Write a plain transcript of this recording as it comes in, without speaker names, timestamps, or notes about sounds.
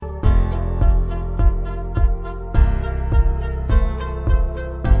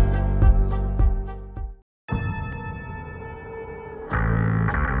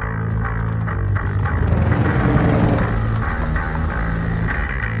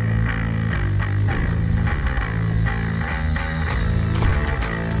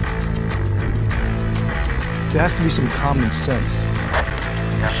There has to be some common sense.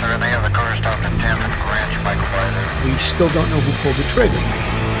 Yes, sir. They have the car stopped in 10th and Greenwich, Michael Blythe. We still don't know who pulled the trigger.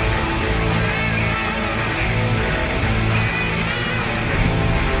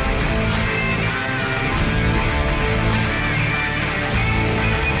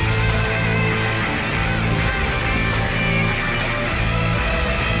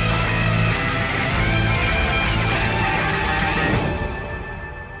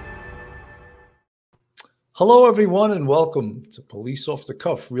 Hello, everyone, and welcome to Police Off the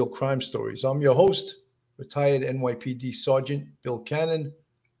Cuff, Real Crime Stories. I'm your host, retired NYPD Sergeant Bill Cannon,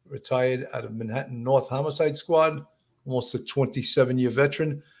 retired out of Manhattan North Homicide Squad, almost a 27-year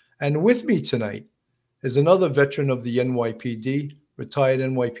veteran. And with me tonight is another veteran of the NYPD, retired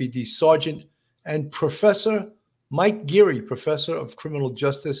NYPD Sergeant and Professor Mike Geary, Professor of Criminal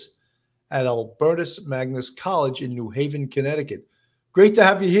Justice at Albertus Magnus College in New Haven, Connecticut. Great to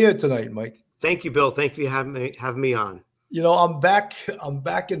have you here tonight, Mike. Thank you, Bill. Thank you for having me on. You know, I'm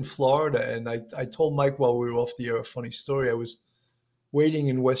back in Florida, and I told Mike while we were off the air a funny story. I was waiting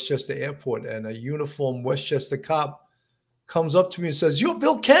in Westchester Airport, and a uniformed Westchester cop comes up to me and says, "You're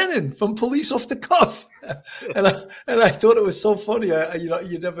Bill Cannon from Police Off the Cuff." and I thought it was so funny.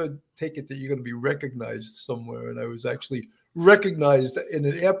 You never take it that you're going to be recognized somewhere, and I was actually recognized in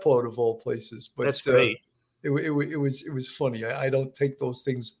an airport of all places. But that's great. It was funny. I don't take those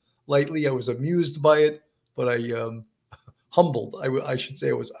things lightly. I was amused by it, but humbled. I should say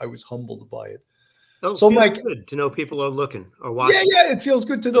I was humbled by it. Oh, so, Mike, good to know people are looking or watching. Yeah, it feels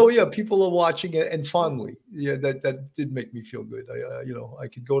good to know. Yeah, people are watching it, and fondly. Yeah, that did make me feel good. I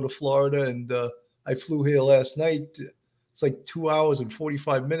could go to Florida, and I flew here last night. It's like 2 hours and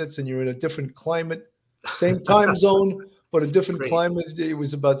 45 minutes, and you're in a different climate, same time zone, but a different climate. It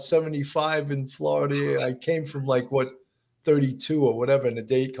was about 75 in Florida. I came from 32 or whatever, and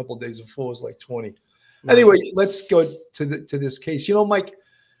a couple of days before was like 20. Anyway, let's go to this case. You know, Mike,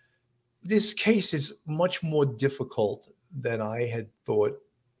 this case is much more difficult than I had thought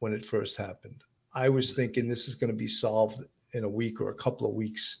when it first happened. I was thinking this is going to be solved in a week or a couple of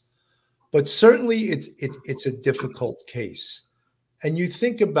weeks, but certainly it's a difficult case. And you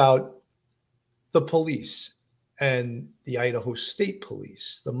think about the police and the Idaho State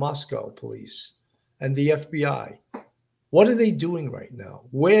Police, the Moscow Police, and the FBI. What are they doing right now?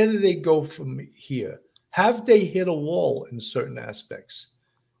 Where do they go from here? Have they hit a wall in certain aspects?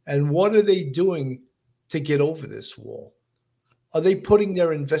 And what are they doing to get over this wall? Are they putting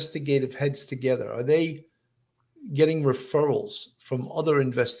their investigative heads together? Are they getting referrals from other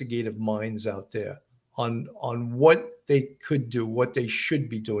investigative minds out there on what they could do, what they should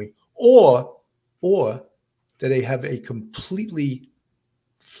be doing? Or do they have a completely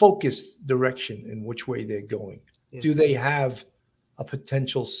focused direction in which way they're going? Yeah. Do they have a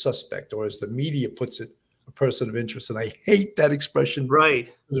potential suspect, or as the media puts it, a person of interest? And I hate that expression, right?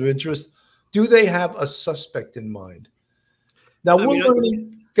 Of interest. Do they have a suspect in mind? Now, go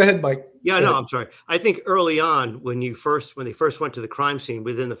ahead, Mike. Yeah, no, I'm sorry. I think early on, when they first went to the crime scene,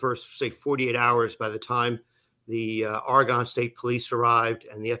 within the first, say, 48 hours, by the time the Oregon State Police arrived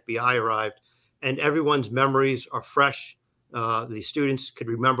and the FBI arrived, and everyone's memories are fresh. The students could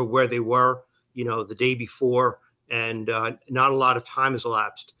remember where they were, the day before. And not a lot of time has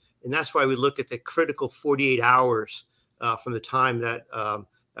elapsed. And that's why we look at the critical 48 hours from the time that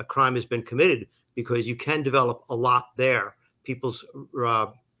a crime has been committed, because you can develop a lot there. People's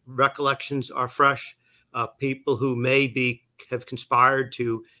recollections are fresh. People who have conspired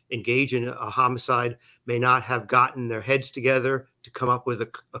to engage in a homicide may not have gotten their heads together to come up with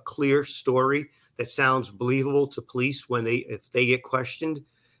a clear story that sounds believable to police if they get questioned.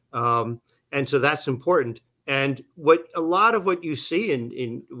 And so that's important. And a lot of what you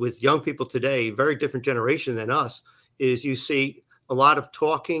see with young people today, very different generation than us, is you see a lot of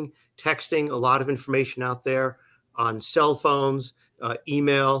talking, texting, a lot of information out there on cell phones,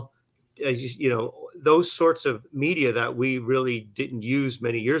 email, those sorts of media that we really didn't use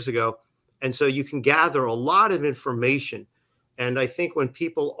many years ago. And so you can gather a lot of information. And I think when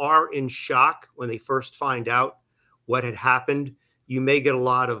people are in shock, when they first find out what had happened, you may get a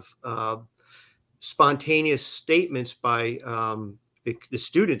lot of spontaneous statements by the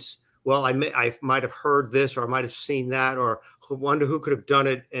students. Well, I might have heard this, or I might have seen that, or wonder who could have done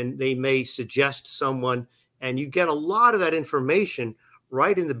it. And they may suggest someone, and you get a lot of that information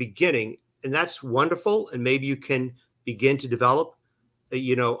right in the beginning. And that's wonderful. And maybe you can begin to develop,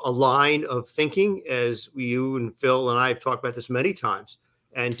 a line of thinking, as you and Phil and I have talked about this many times,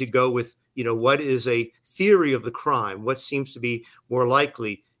 and to go with, what is a theory of the crime? What seems to be more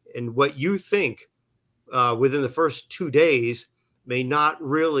likely? And what you think within the first 2 days may not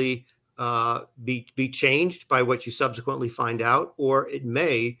really be changed by what you subsequently find out, or it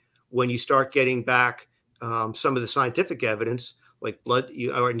may, when you start getting back some of the scientific evidence, like blood,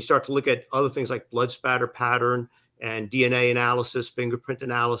 and you start to look at other things like blood spatter pattern and DNA analysis, fingerprint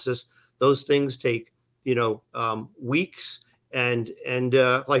analysis. Those things take, weeks. And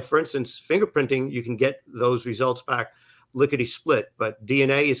like, for instance, fingerprinting, you can get those results back lickety split, but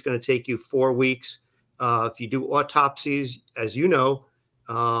DNA is going to take you 4 weeks. If you do autopsies, as you know,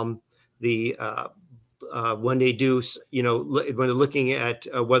 when they do, when they're looking at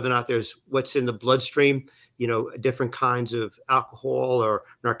whether or not there's what's in the bloodstream, different kinds of alcohol or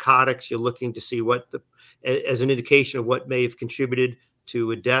narcotics, you're looking to see what as an indication of what may have contributed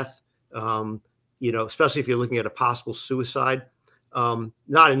to a death, especially if you're looking at a possible suicide.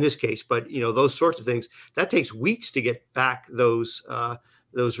 Not in this case, but those sorts of things, that takes weeks to get back those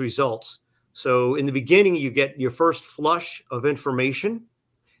results. So in the beginning, you get your first flush of information,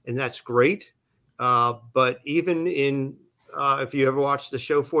 and that's great. But even if you ever watch the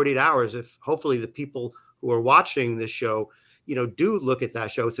show 48 Hours, if hopefully the people who are watching this show, do look at that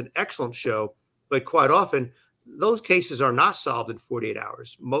show. It's an excellent show, but quite often those cases are not solved in 48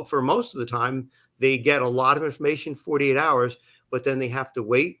 hours. For most of the time, they get a lot of information 48 hours, but then they have to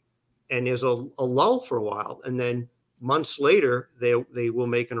wait, and there's a lull for a while, and then months later they will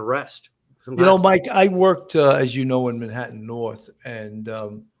make an arrest. Sometimes. Mike, I worked, as you know, in Manhattan North, and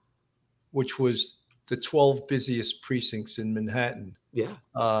which was the 12 busiest precincts in Manhattan. Yeah.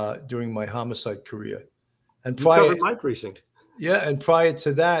 During my homicide career, and you covered my precinct. Yeah, and prior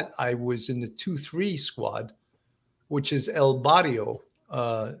to that, I was in the 2-3 squad, which is El Barrio,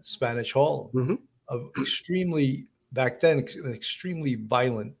 Spanish Harlem, mm-hmm. Back then, an extremely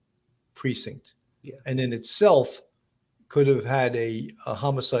violent precinct. Yeah. And in itself could have had a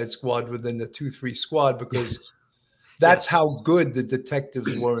homicide squad within the 2-3 squad, because that's how good the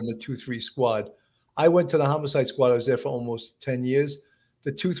detectives were in the 2-3 squad. I went to the homicide squad. I was there for almost 10 years.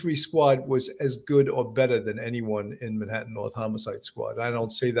 The 2-3 squad was as good or better than anyone in Manhattan North Homicide Squad. I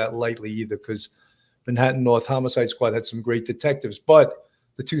don't say that lightly either, because Manhattan North Homicide Squad had some great detectives, but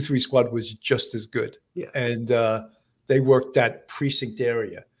the 2-3 squad was just as good. Yeah. And they worked that precinct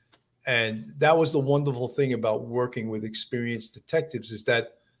area. And that was the wonderful thing about working with experienced detectives, is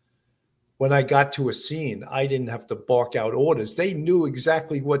that when I got to a scene, I didn't have to bark out orders. They knew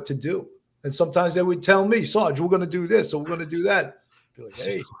exactly what to do. And sometimes they would tell me, Sarge, we're going to do this, or we're going to do that. I'd be like,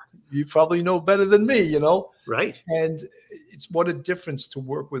 hey, you probably know better than me, Right. And it's what a difference to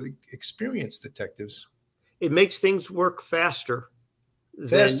work with experienced detectives. It makes things work faster.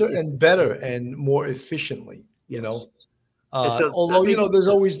 And better and more efficiently, Yes. Although, there's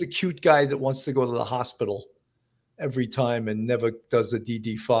always the cute guy that wants to go to the hospital every time and never does the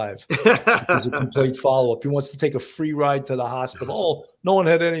DD5. There's a complete follow-up. He wants to take a free ride to the hospital. Oh, no one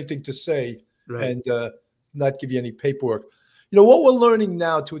had anything to say, right. And not give you any paperwork. What we're learning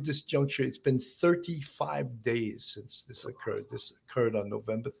now to this juncture, it's been 35 days since this occurred. This occurred on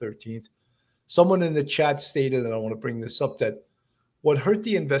November 13th. Someone in the chat stated, and I want to bring this up, that what hurt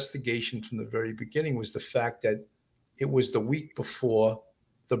the investigation from the very beginning was the fact that it was the week before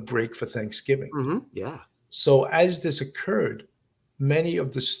the break for Thanksgiving. Mm-hmm. Yeah. So as this occurred, many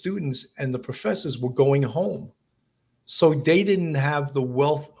of the students and the professors were going home. So they didn't have the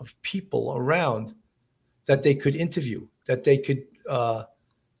wealth of people around that they could interview, that they could,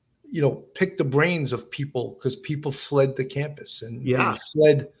 pick the brains of people, because people fled the campus. And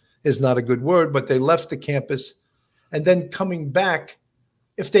fled is not a good word, but they left the campus. And then coming back,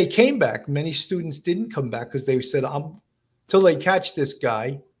 if they came back, many students didn't come back because they said, till they catch this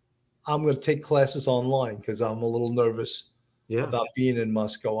guy, I'm going to take classes online because I'm a little nervous about being in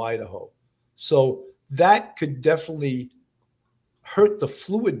Moscow, Idaho. So that could definitely hurt the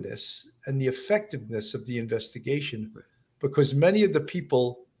fluidness and the effectiveness of the investigation, because many of the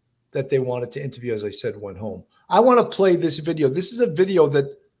people that they wanted to interview, as I said, went home. I want to play this video. This is a video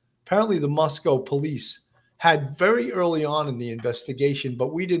that apparently the Moscow police had very early on in the investigation,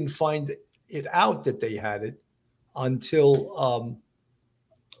 but we didn't find it out that they had it until,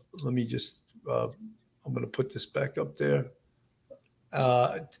 let me just, I'm going to put this back up there.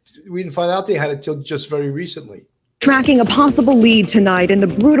 We didn't find out they had it till just very recently. Tracking a possible lead tonight in the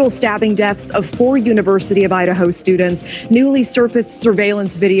brutal stabbing deaths of 4 University of Idaho students. Newly surfaced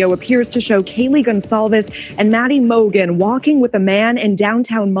surveillance video appears to show Kaylee Gonsalves and Maddie Mogan walking with a man in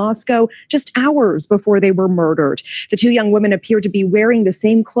downtown Moscow just hours before they were murdered. The 2 young women appear to be wearing the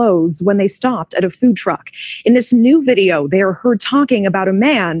same clothes when they stopped at a food truck. In this new video, they are heard talking about a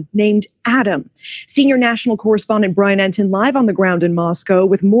man named Adam. Senior national correspondent Brian Enton live on the ground in Moscow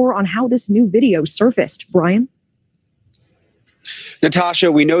with more on how this new video surfaced. Brian?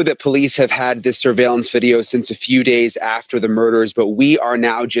 Natasha, we know that police have had this surveillance video since a few days after the murders, but we are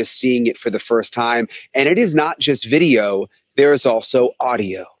now just seeing it for the first time. And it is not just video, there is also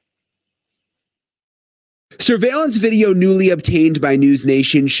audio. Surveillance video newly obtained by News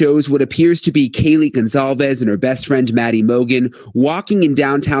Nation shows what appears to be Kaylee Goncalves and her best friend Maddie Mogen walking in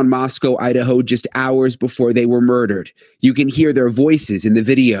downtown Moscow, Idaho, just hours before they were murdered. You can hear their voices in the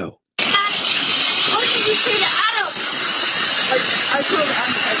video.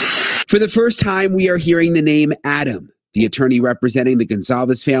 For the first time, we are hearing the name Adam. The attorney representing the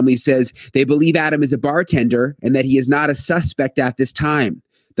Goncalves family says they believe Adam is a bartender and that he is not a suspect at this time.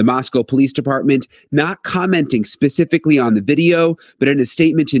 The Moscow Police Department not commenting specifically on the video, but in a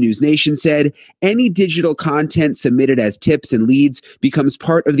statement to News Nation said, any digital content submitted as tips and leads becomes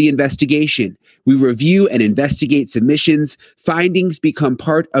part of the investigation. We review and investigate submissions. Findings become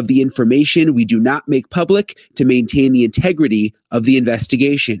part of the information we do not make public to maintain the integrity of the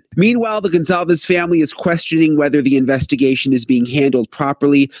investigation. Meanwhile, the Goncalves family is questioning whether the investigation is being handled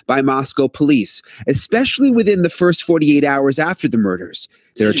properly by Moscow police, especially within the first 48 hours after the murders.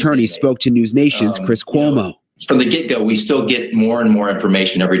 Their attorney spoke to News Nation's Chris Cuomo. From the get-go, we still get more and more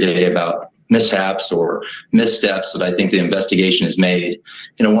information every day about mishaps or missteps that I think the investigation has made.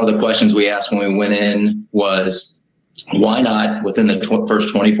 One of the questions we asked when we went in was, why not within the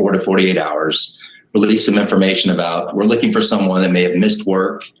first 24 to 48 hours release some information about, we're looking for someone that may have missed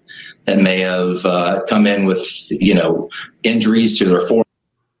work, that may have come in with, injuries to their forearm.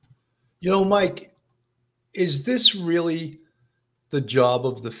 Mike, is this really the job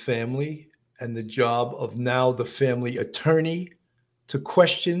of the family and the job of now the family attorney to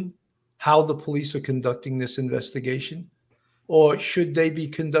question how the police are conducting this investigation? Or should they be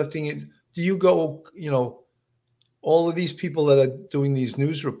conducting it? Do you go, all of these people that are doing these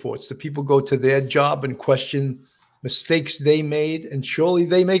news reports, do people go to their job and question mistakes they made? And surely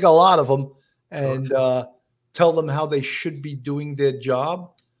they make a lot of them, and tell them how they should be doing their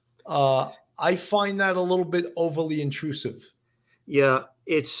job. I find that a little bit overly intrusive. Yeah,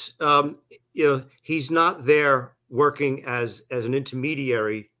 it's, he's not there working as an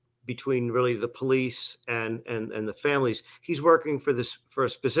intermediary between really the police and the families. He's working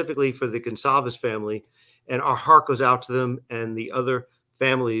specifically for the Goncalves family, and our heart goes out to them and the other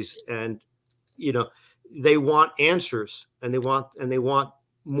families. And, they want answers, and they want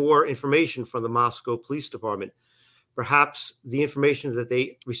more information from the Moscow Police Department. Perhaps the information that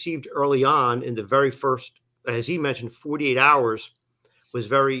they received early on in the very first, as he mentioned, 48 hours was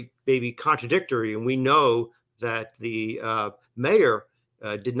very maybe contradictory. And we know that the mayor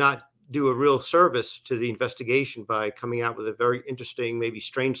did not do a real service to the investigation by coming out with a very interesting, maybe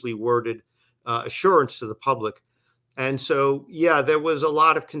strangely worded assurance to the public. And so, yeah, there was a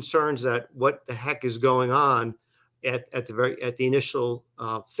lot of concerns that what the heck is going on at the initial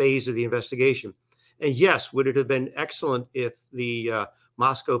phase of the investigation. And yes, would it have been excellent if the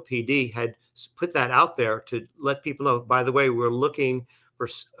Moscow PD had put that out there to let people know, by the way, we're looking for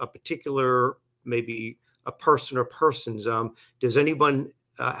a particular, maybe a person or persons. Has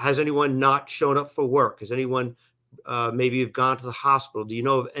anyone not shown up for work? Has anyone maybe have gone to the hospital? Do you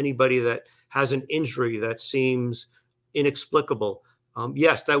know of anybody that has an injury that seems inexplicable?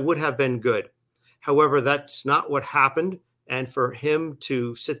 Yes, that would have been good. However, that's not what happened. And for him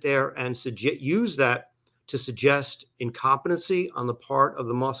to sit there and use that to suggest incompetency on the part of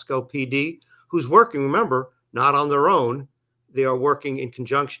the Moscow PD, who's working, remember, not on their own. They are working in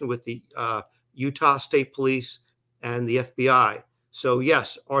conjunction with the Utah State Police and the FBI. So,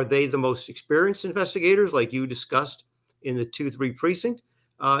 yes, are they the most experienced investigators like you discussed in the 2-3 precinct?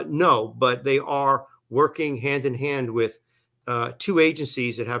 No, but they are working hand in hand with two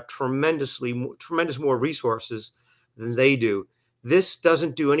agencies that have tremendous more resources than they do. This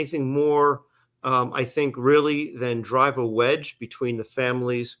doesn't do anything more, I think, really than drive a wedge between the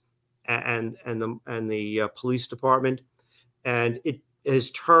families and the police department, and it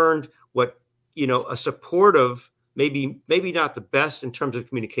has turned what a supportive, maybe not the best in terms of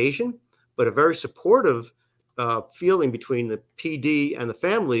communication, but a very supportive feeling between the PD and the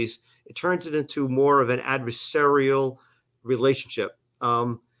families. It turns it into more of an adversarial relationship.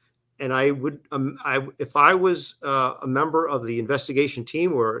 And I would, if I was a member of the investigation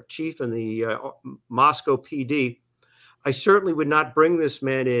team or a chief in the Moscow PD, I certainly would not bring this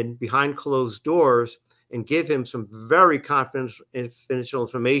man in behind closed doors and give him some very confidential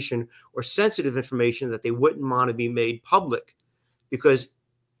information or sensitive information that they wouldn't want to be made public, because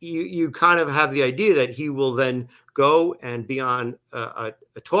you kind of have the idea that he will then go and be on a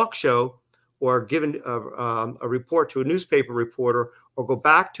talk show or given a report to a newspaper reporter, or go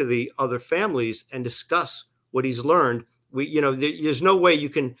back to the other families and discuss what he's learned There's no way you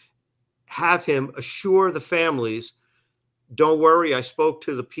can have him assure the families, don't worry, I spoke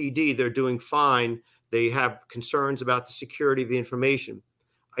to the PD, they're doing fine. They have concerns about the security of the information.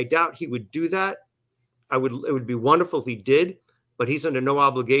 I doubt he would do that. It would be wonderful if he did, but he's under no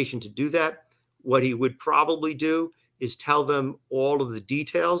obligation to do that. What he would probably do is tell them all of the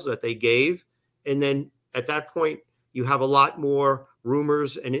details that they gave. And then at that point, you have a lot more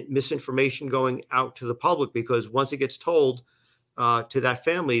rumors and misinformation going out to the public, because once it gets told to that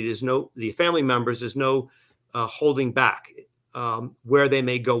family, the family members, there's no holding back where they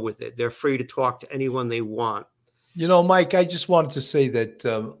may go with it. They're free to talk to anyone they want. Mike, I just wanted to say that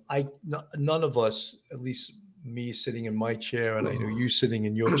none of us, at least me sitting in my chair, and I know you sitting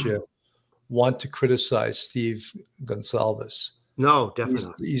in your chair, want to criticize Steve Gonsalves. No, definitely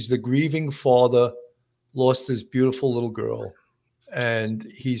not. He's the grieving father, lost his beautiful little girl, and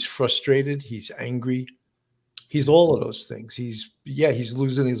he's frustrated. He's angry. He's all of those things. He's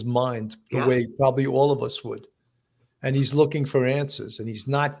losing his mind the way probably all of us would. And he's looking for answers, and he's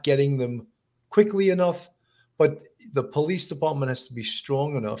not getting them quickly enough. But the police department has to be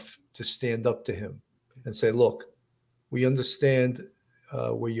strong enough to stand up to him and say, look, we understand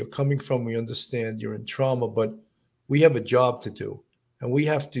where you're coming from. We understand you're in trauma, but we have a job to do, and we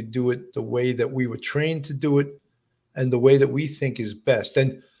have to do it the way that we were trained to do it and the way that we think is best.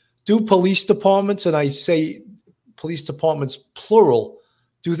 And do police departments, and I say police departments plural,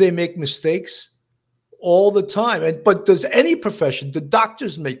 do they make mistakes? All the time. But does any profession, the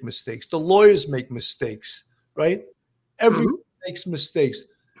doctors make mistakes, the lawyers make mistakes, right? Everyone makes mistakes.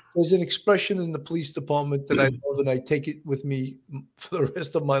 There's an expression in the police department that I love, and I take it with me for the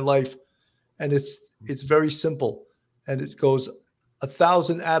rest of my life. And it's very simple. And it goes,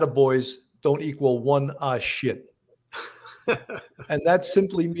 1,000 attaboys don't equal one shit. And that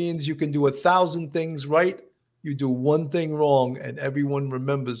simply means you can do 1,000 things right. You do one thing wrong, and everyone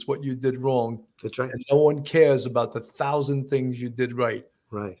remembers what you did wrong. That's right. And no one cares about the 1,000 things you did right.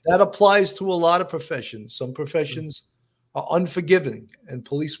 Right. That applies to a lot of professions. Some professions are unforgiving, and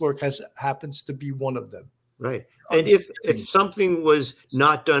police work happens to be one of them. Right. And if something was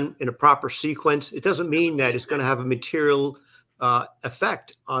not done in a proper sequence, it doesn't mean that it's going to have a material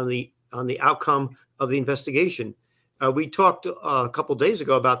effect on the outcome of the investigation. We talked a couple of days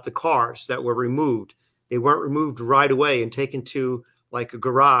ago about the cars that were removed. They weren't removed right away and taken to like a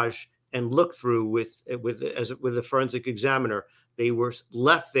garage and looked through with a forensic examiner. They were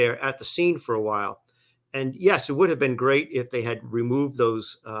left there at the scene for a while. And yes, it would have been great if they had removed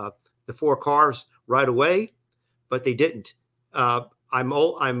those the 4 cars right away, but they didn't. I'm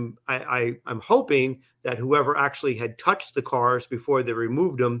hoping that whoever actually had touched the cars before they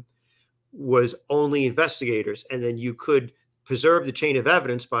removed them was only investigators, and then you could preserve the chain of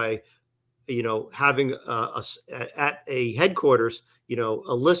evidence by having at a headquarters,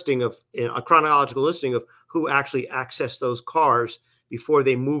 a chronological listing of who actually accessed those cars before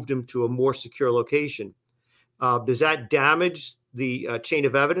they moved them to a more secure location. Does that damage the chain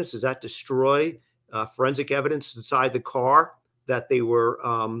of evidence? Does that destroy forensic evidence inside the car that they were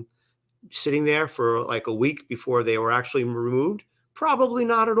sitting there for like a week before they were actually removed? Probably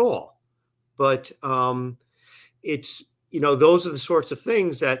not at all. But it's, those are the sorts of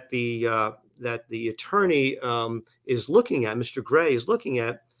things that the attorney is looking at, Mr. Gray is looking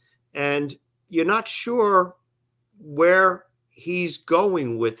at, and you're not sure where he's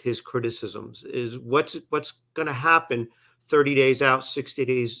going with his criticisms. Is what's going to happen 30 days out, 60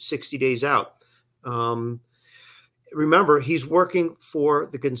 days out. Remember, he's working for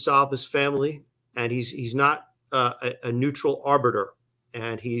the Gonsalves family, and he's not a neutral arbiter,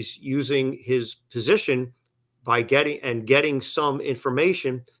 and he's using his position by getting some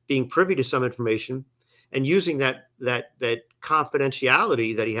information, being privy to some information, and using that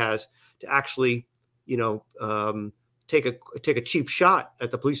confidentiality that he has to actually, take a cheap shot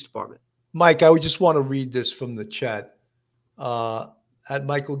at the police department. Mike, I would just want to read this from the chat. At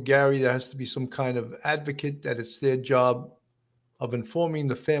Michael Gary, there has to be some kind of advocate that it's their job of informing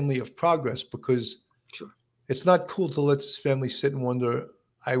the family of progress, because it's not cool to let this family sit and wonder.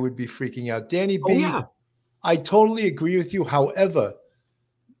 I would be freaking out. Danny B, I totally agree with you. However,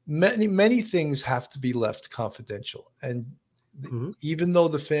 many things have to be left confidential. And even though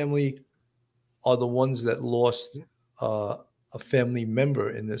the family are the ones that lost a family member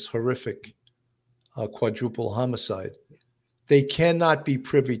in this horrific quadruple homicide, they cannot be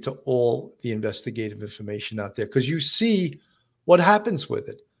privy to all the investigative information out there, because you see what happens with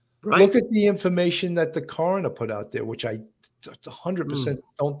it. Right. Look at the information that the coroner put out there, which I 100%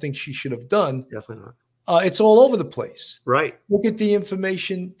 don't think she should have done. Definitely not. It's all over the place. Right. Look at the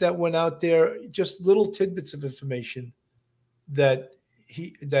information that went out there, just little tidbits of information that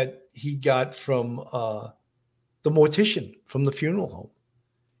he got from the mortician from the funeral home.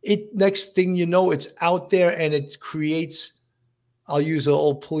 Next thing you know, it's out there, and it creates, I'll use an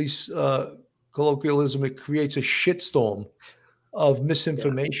old police colloquialism, it creates a shitstorm of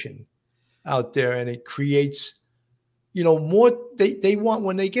misinformation out there, and it creates, more. They want,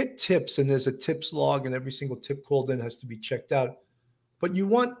 when they get tips, and there's a tips log, and every single tip called in has to be checked out, but you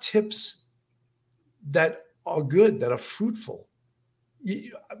want tips that are good, that are fruitful.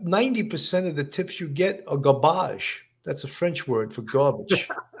 90% of the tips you get are garbage. That's a French word for garbage,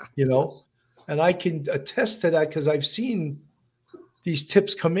 and I can attest to that because I've seen these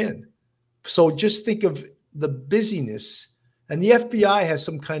tips come in. So just think of the busyness, and the FBI has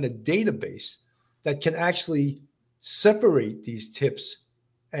some kind of database that can actually separate these tips,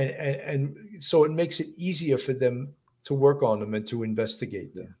 and so it makes it easier for them to work on them and to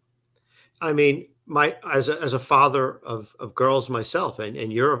investigate them. I mean, as a father of girls myself,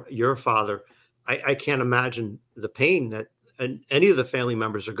 and you're a father, I can't imagine the pain that any of the family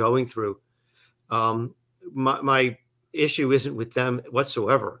members are going through. My issue isn't with them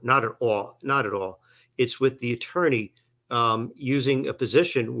whatsoever, not at all. It's with the attorney using a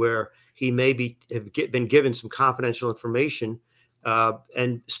position where he may have been given some confidential information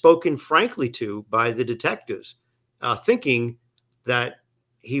and spoken frankly to by the detectives, thinking that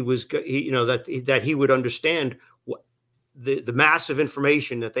he would understand what the massive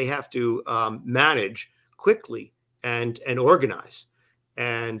information that they have to manage quickly and organize,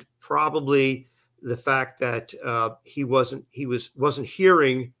 and probably the fact that he wasn't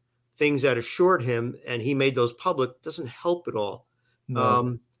hearing things that assured him, and he made those public, doesn't help at all.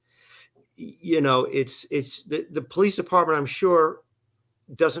 No. It's the police department, I'm sure,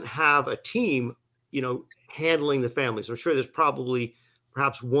 doesn't have a team, handling the families. I'm sure there's probably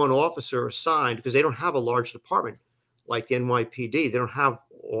perhaps one officer assigned, because they don't have a large department like the NYPD. They don't have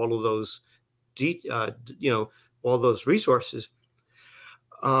all of those, all those resources.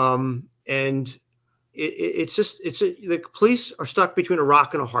 And the police are stuck between a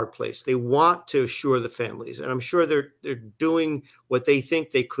rock and a hard place. They want to assure the families, and I'm sure they're doing what they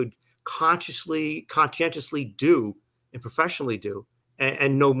think they could conscientiously do and professionally do,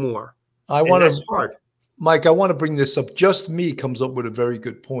 and no more. That's hard. Mike, I want to bring this up. Just Me comes up with a very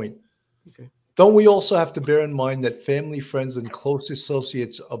good point. Okay. Don't we also have to bear in mind that family, friends, and close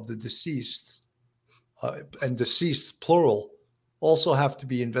associates of the deceased, and deceased plural, also have to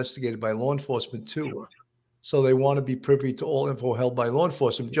be investigated by law enforcement too? Sure. So they want to be privy to all info held by law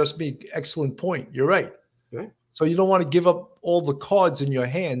enforcement. Just Me, excellent point. You're right. Right. So you don't want to give up all the cards in your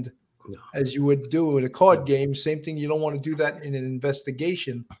hand, as you would do in a card game. Same thing. You don't want to do that in an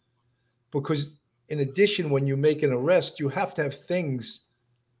investigation, because in addition, when you make an arrest, you have to have things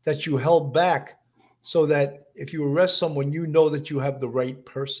that you held back, so that if you arrest someone, you know that you have the right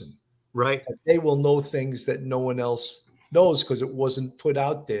person. Right. That they will know things that no one else knows, because it wasn't put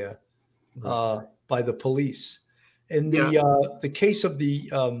out there by the police. In the case of the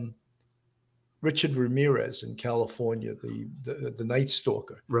Richard Ramirez in California, the Night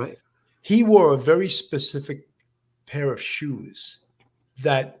Stalker, right? He wore a very specific pair of shoes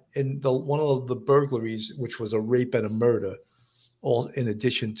that in one of the burglaries, which was a rape and a murder, all in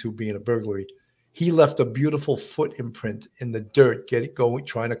addition to being a burglary, he left a beautiful foot imprint in the dirt,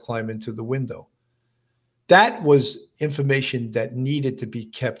 trying to climb into the window. That was information that needed to be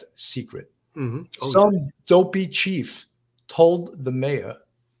kept secret. Mm-hmm. Some dopey chief told the mayor,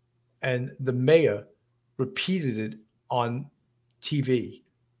 and the mayor repeated it on TV.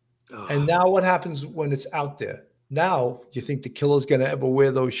 Oh. And now what happens when it's out there? Now, do you think the killer's going to ever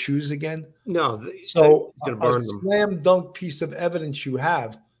wear those shoes again? No. So a slam dunk piece of evidence you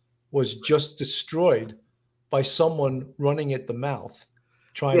have was just destroyed by someone running at the mouth,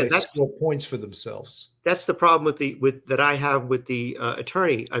 trying to score points for themselves. That's the problem that I have with the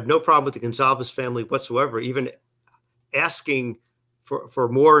attorney. I have no problem with the Gonzalez family whatsoever. Even asking for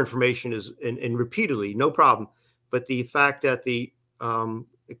more information and repeatedly, no problem. But the fact that the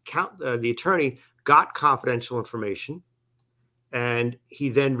attorney got confidential information, and he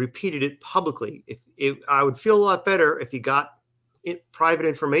then repeated it publicly. I would feel a lot better if he got private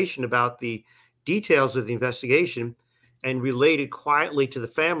information about the details of the investigation and related quietly to the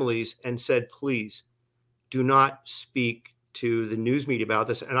families and said, please do not speak to the news media about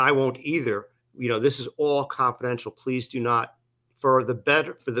this. And I won't either. This is all confidential. Please do not, for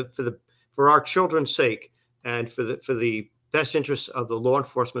our children's sake, and for the best interests of the law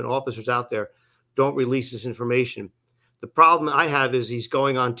enforcement officers out there, don't release this information. The problem I have is he's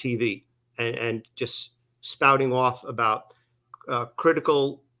going on TV and just spouting off about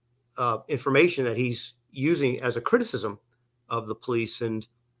critical information that he's using as a criticism of the police, and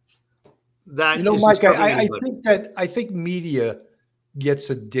that You know, is Mike, disturbing I anybody. I think media gets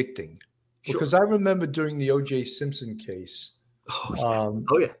addicting Sure. because I remember during the O.J. Simpson case, Oh yeah.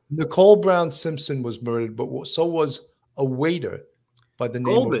 Oh yeah. Nicole Brown Simpson was murdered, but so was a waiter by the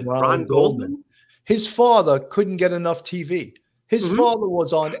name of Ron Ron Goldman. Goldman. His father couldn't get enough TV. His Mhm. father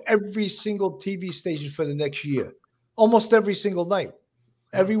was on every single TV station for the next year, almost every single night.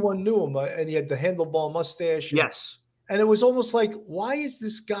 Everyone knew him, and he had the handlebar mustache. Yes. And it was almost like, why is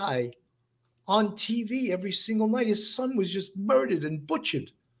this guy on TV every single night? His son was just murdered and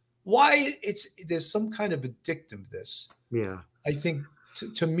butchered. Why? There's some kind of addictiveness, Yeah. I think,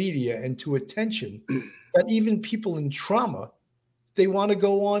 to media and to attention that even people in trauma, they want to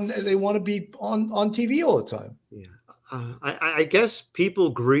go on, they want to be on TV all the time. Yeah. I guess people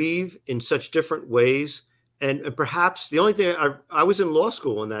grieve in such different ways. And perhaps the only thing I was in law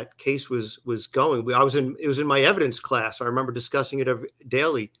school when that case was going. It was in my evidence class. I remember discussing it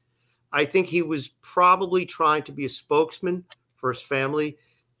daily. I think he was probably trying to be a spokesman for his family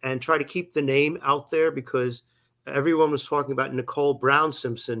and try to keep the name out there because everyone was talking about Nicole Brown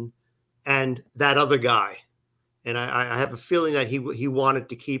Simpson and that other guy. And I have a feeling that he wanted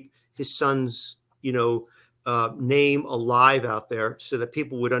to keep his son's, name alive out there so that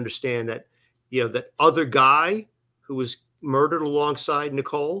people would understand that, that other guy who was murdered alongside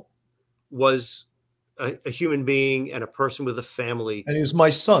Nicole was a human being and a person with a family. And he was my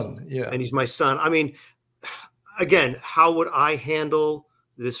son. Yeah. And he's my son. I mean, again, how would I handle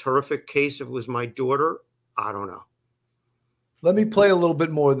this horrific case if it was my daughter? I don't know. Let me play a little bit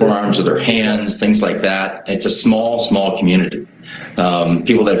more of that. Arms or their hands, things like that. It's a small community.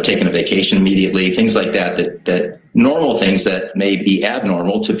 People that have taken a vacation immediately, things like that normal things that may be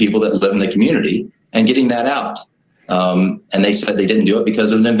abnormal to people that live in the community, and getting that out. And they said they didn't do it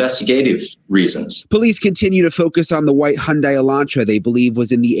because of investigative reasons. Police continue to focus on the white Hyundai Elantra they believe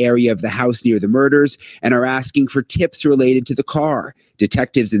was in the area of the house near the murders and are asking for tips related to the car.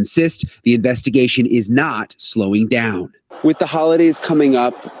 Detectives insist the investigation is not slowing down. With the holidays coming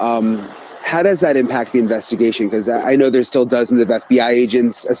up, how does that impact the investigation? Because I know there's still dozens of FBI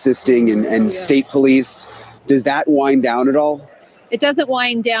agents assisting and state police. Does that wind down at all? It doesn't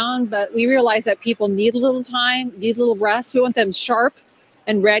wind down, but we realize that people need a little time, need a little rest. We want them sharp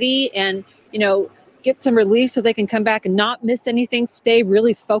and ready and, get some relief so they can come back and not miss anything, stay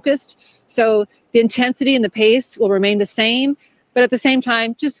really focused. So the intensity and the pace will remain the same, but at the same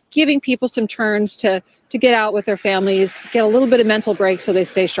time, just giving people some turns to get out with their families, get a little bit of mental break so they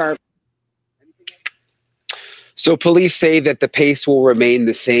stay sharp. So police say that the pace will remain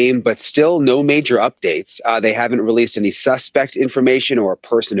the same, but still no major updates. They haven't released any suspect information or a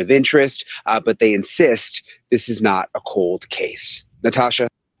person of interest, but they insist this is not a cold case. Natasha?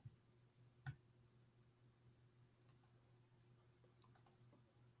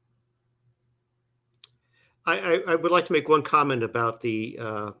 I would like to make one comment about the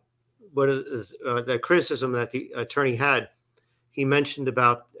criticism that the attorney had. He mentioned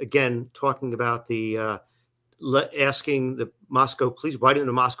about, again, talking about the asking the Moscow police, why didn't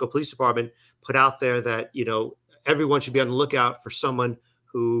the Moscow Police Department put out there that, everyone should be on the lookout for someone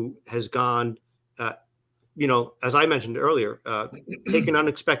who has gone, as I mentioned earlier, taken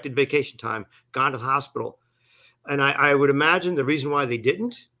unexpected vacation time, gone to the hospital. And I would imagine the reason why they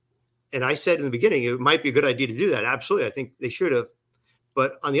didn't, and I said in the beginning, it might be a good idea to do that. Absolutely. I think they should have.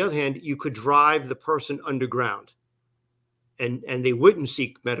 But on the other hand, you could drive the person underground and they wouldn't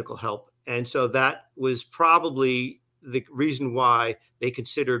seek medical help. And so that was probably the reason why they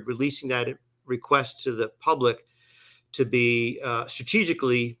considered releasing that request to the public to be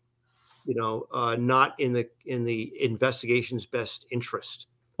strategically, not in the investigation's best interest.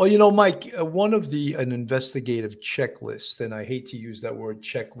 Well, Mike, one of an investigative checklist, and I hate to use that word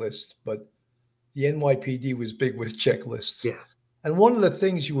checklist, but the NYPD was big with checklists. Yeah. And one of the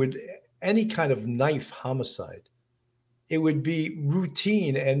things any kind of knife homicide, it would be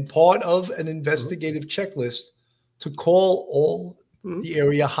routine and part of an investigative checklist to call all the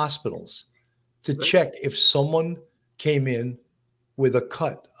area hospitals to check if someone came in with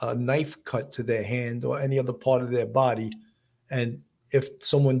a knife cut to their hand or any other part of their body. And if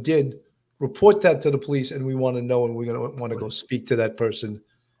someone did, report that to the police, and we want to know, and we're going to want to go speak to that person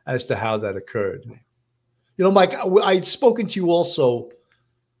as to how that occurred. Mike, I'd spoken to you also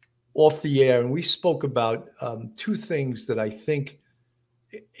off the air, and we spoke about two things that I think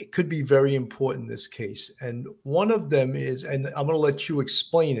it could be very important in this case. And one of them is, and I'm going to let you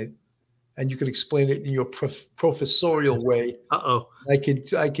explain it, and you can explain it in your professorial way. I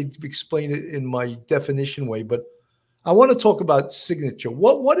could explain it in my definition way, but I want to talk about signature.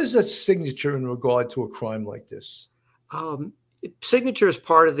 What is a signature in regard to a crime like this? Signature is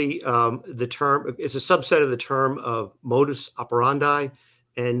part of the term. It's a subset of the term of modus operandi,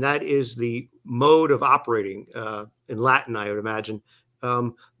 and that is the mode of operating in Latin, I would imagine,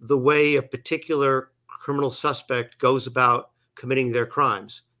 the way a particular criminal suspect goes about committing their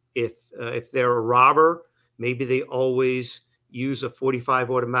crimes. If they're a robber, maybe they always use a .45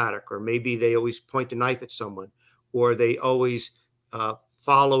 automatic, or maybe they always point a knife at someone, or they always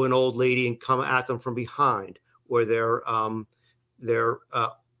follow an old lady and come at them from behind, or their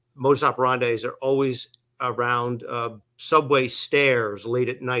modus operandi are always around subway stairs late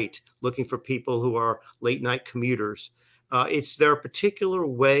at night, looking for people who are late night commuters. It's their particular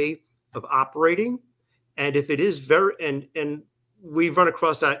way of operating. And if it is and we've run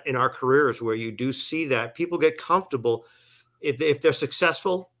across that in our careers, where you do see that people get comfortable if they're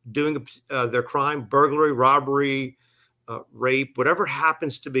successful doing their crime, burglary, robbery, rape, whatever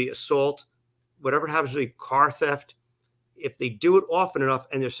happens to be, assault, whatever happens to be, car theft. If they do it often enough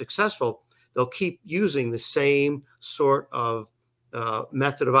and they're successful, they'll keep using the same sort of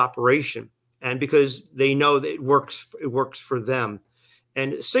method of operation, and because they know that it works for them.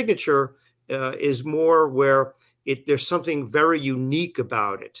 And signature is more where there's something very unique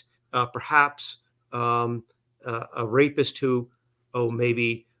about it. Perhaps a rapist who,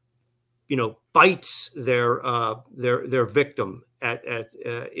 maybe, bites their victim at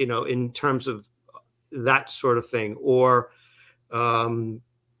in terms of that sort of thing, or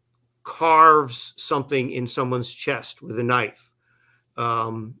carves something in someone's chest with a knife.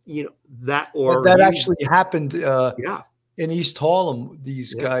 That, or that actually happened yeah, in East Harlem.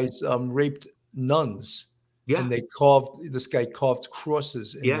 These guys raped nuns, yeah, and this guy carved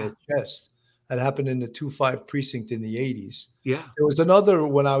crosses in their chest. That happened in the 2-5 precinct in the 80s. yeah. There was another,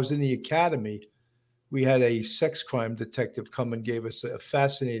 when I was in the academy, we had a sex crime detective come and gave us a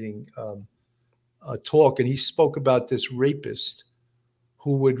fascinating talk, and he spoke about this rapist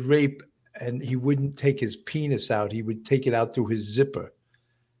who would rape, and he wouldn't take his penis out. He would take it out through his zipper.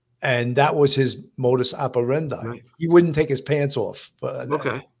 And that was his modus operandi. Right. He wouldn't take his pants off.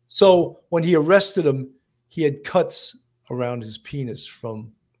 Okay. So when he arrested him, he had cuts around his penis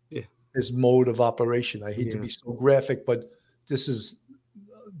from his mode of operation. I hate to be so graphic, but this is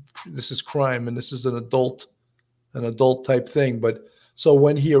crime, and this is an adult type thing. But so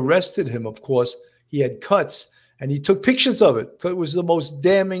when he arrested him, of course, he had cuts, and he took pictures of it. It was the most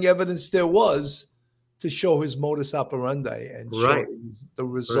damning evidence there was to show his modus operandi and show the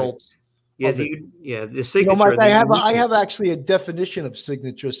results. Right. The signature. Mike, I have actually a definition of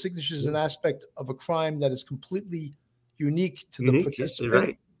signature. Signature is an aspect of a crime that is completely unique to the participant,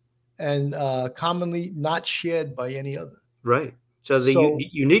 right, and commonly not shared by any other. Right. So the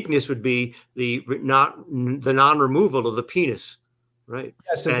uniqueness would be the non-removal of the penis, right?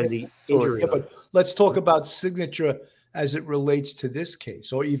 Yes, and the injury. But let's talk about signature as it relates to this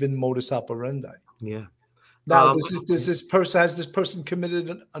case, or even modus operandi. Yeah. Now, has this person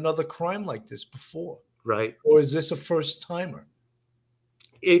committed another crime like this before? Right. Or is this a first timer?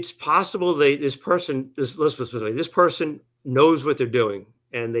 It's possible this person knows what they're doing,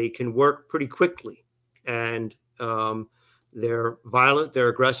 and they can work pretty quickly, and they're violent, they're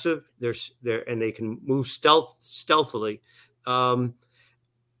aggressive, and they can move stealthily. I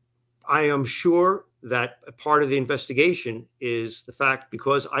am sure that a part of the investigation is the fact,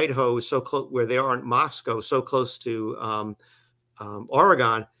 because Idaho is so close, where they are in Moscow, so close to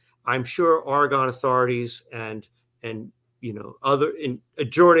Oregon. I'm sure Oregon authorities and other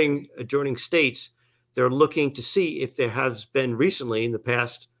adjoining states, they're looking to see if there has been recently, in the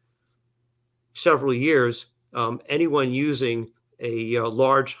past several years, anyone using a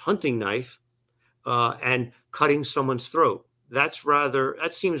large hunting knife and cutting someone's throat. That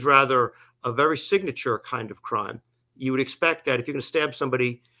seems rather a very signature kind of crime. You would expect that if you're going to stab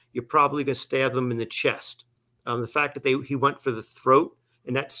somebody, you're probably going to stab them in the chest. The fact that he went for the throat,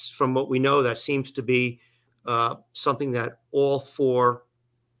 and that's, from what we know, that seems to be something that all four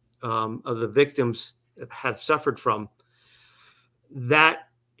of the victims have suffered from. That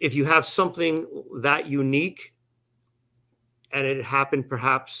if you have something that unique, and it happened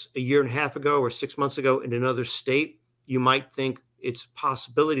perhaps a year and a half ago or 6 months ago in another state, you might think it's a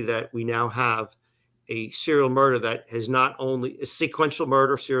possibility that we now have a serial murder that has not only a sequential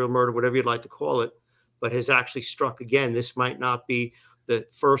murder, serial murder, whatever you'd like to call it, but has actually struck again. This might not be the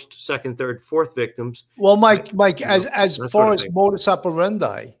first, second, third, fourth victims. Well, Mike, as far as modus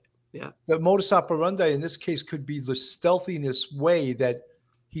operandi, the modus operandi in this case could be the stealthiness way that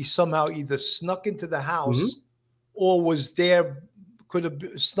he somehow either snuck into the house or was there, could have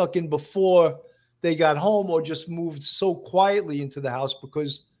snuck in before they got home, or just moved so quietly into the house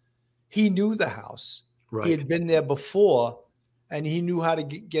because he knew the house. Right. He had been there before, and he knew how to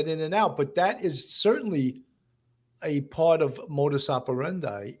get in and out. But that is certainly a part of modus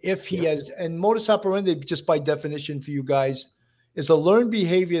operandi. If he has, and modus operandi, just by definition for you guys, is a learned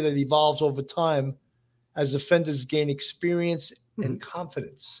behavior that evolves over time as offenders gain experience and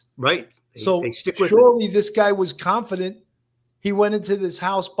confidence. Right. So they stick with surely this guy was confident. He went into this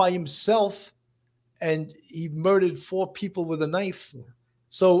house by himself and he murdered 4 people with a knife.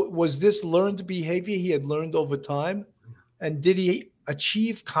 So was this learned behavior he had learned over time? And did he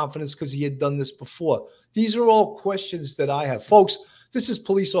achieve confidence because he had done this before? These are all questions that I have. Folks, this is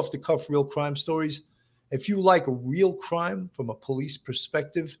Police Off the Cuff, Real Crime Stories. If you like real crime from a police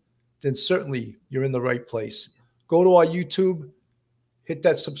perspective, then certainly you're in the right place. Go to our YouTube, hit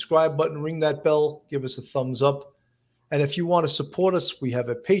that subscribe button, ring that bell, give us a thumbs up. And if you want to support us, we have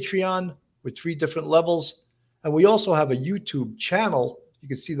a Patreon with 3 different levels. And we also have a YouTube channel. You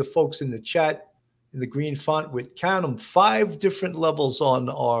can see the folks in the chat in the green font with, count them, 5 different levels on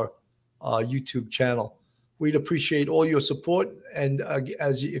our YouTube channel. We'd appreciate all your support. And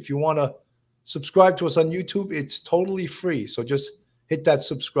if you want to subscribe to us on YouTube, it's totally free. So just hit that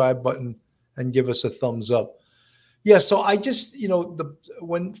subscribe button and give us a thumbs up. Yeah, so I just,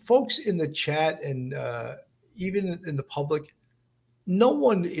 when folks in the chat and even in the public, no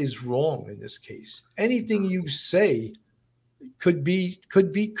one is wrong in this case. Anything you say could be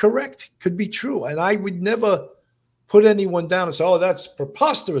correct, could be true. And I would never put anyone down and say, oh, that's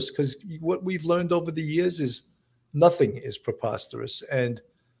preposterous, because what we've learned over the years is nothing is preposterous. And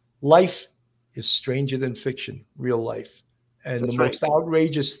life is stranger than fiction, real life. And that's the most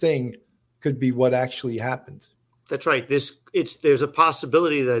outrageous thing could be what actually happened. That's right. There's a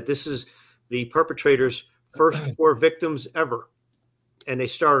possibility that this is the perpetrator's first 4 victims ever. And they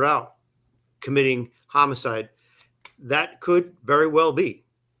started out committing homicide. That could very well be.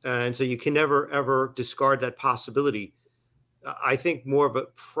 And so you can never, ever discard that possibility. I think more of a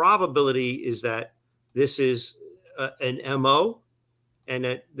probability is that this is an MO, and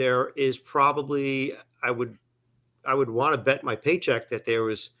that there is probably, I would want to bet my paycheck that there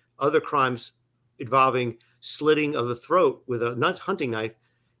was other crimes involving slitting of the throat with a hunting knife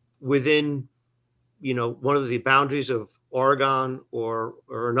within, one of the boundaries of Oregon or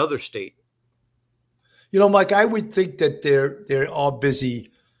another state. Mike, I would think that they are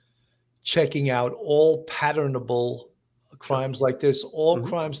busy checking out all patternable crimes like this, all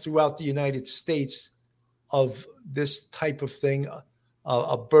crimes throughout the United States of this type of thing,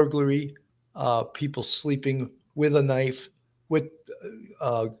 a burglary, people sleeping with a knife, with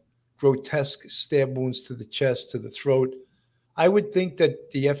grotesque stab wounds to the chest, to the throat. I would think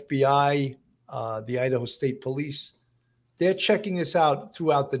that the FBI, the Idaho State Police, they're checking this out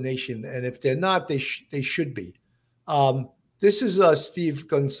throughout the nation. And if they're not, they should be. This is Steve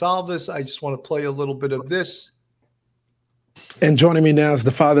Gonsalves. I just want to play a little bit of this. And joining me now is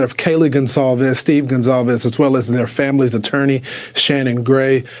the father of Kaylee Gonsalves, Steve Gonsalves, as well as their family's attorney, Shannon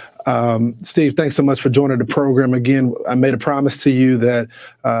Gray. Steve, thanks so much for joining the program. Again, I made a promise to you that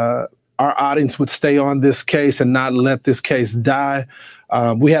our audience would stay on this case and not let this case die.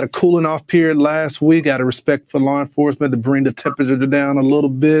 We had a cooling off period last week out of respect for law enforcement to bring the temperature down a little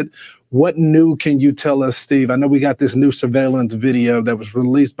bit. What new can you tell us, Steve? I know we got this new surveillance video that was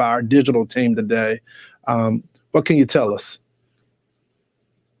released by our digital team today. What can you tell us?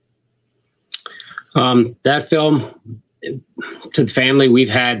 That film, to the family, we've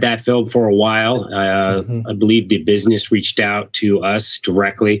had that film for a while. I believe the business reached out to us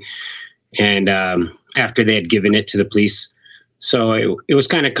directly, and after they had given it to the police. So it was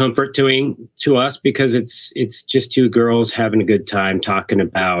kind of comforting to us, because it's just 2 girls having a good time talking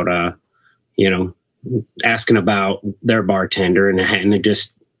about, asking about their bartender and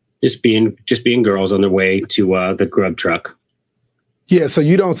just being girls on their way to the grub truck. Yeah, so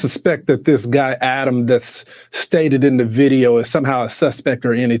you don't suspect that this guy, Adam, that's stated in the video is somehow a suspect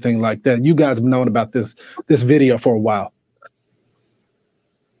or anything like that. You guys have known about this video for a while.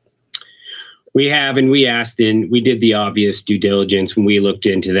 We have, and we asked, and we did the obvious due diligence when we looked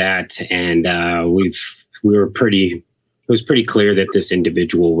into that, and it was pretty clear that this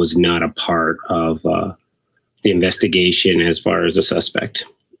individual was not a part of the investigation as far as a suspect.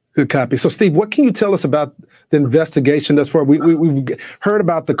 Good copy. So, Steve, what can you tell us about the investigation thus far? We've heard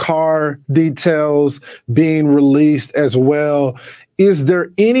about the car details being released as well. Is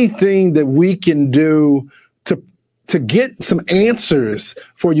there anything that we can do to get some answers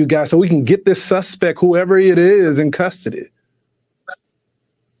for you guys so we can get this suspect, whoever it is, in custody?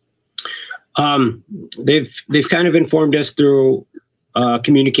 They've kind of informed us through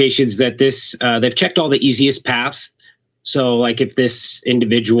communications that they've checked all the easiest paths So like if this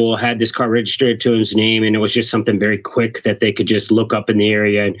individual had this car registered to his name and it was just something very quick that they could just look up in the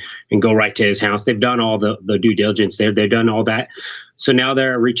area and go right to his house, they've done all the due diligence there. They've done all that. So now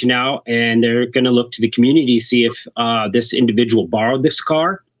they're reaching out and they're going to look to the community, see if this individual borrowed this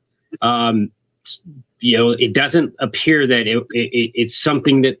car. It doesn't appear that it's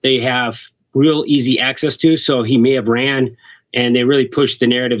something that they have real easy access to. So he may have ran, and they really pushed the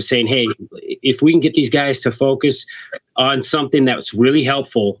narrative saying, hey, if we can get these guys to focus on something that's really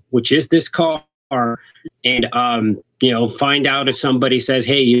helpful, which is this car, and, find out if somebody says,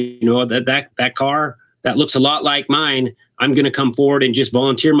 hey, that car, that looks a lot like mine, I'm going to come forward and just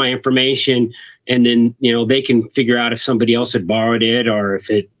volunteer my information. And then, they can figure out if somebody else had borrowed it or if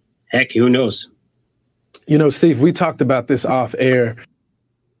it, heck, who knows? Steve, we talked about this off air.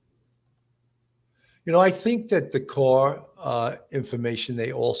 I think that the car information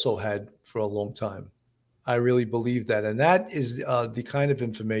they also had for a long time. I really believe that. And that is the kind of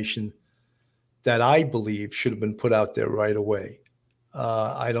information that I believe should have been put out there right away.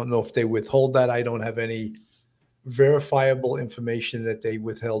 I don't know if they withhold that. I don't have any verifiable information that they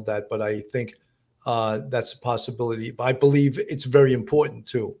withheld that, but I think that's a possibility. I believe it's very important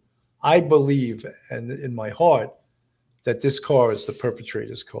too. I believe, and in my heart, that this car is the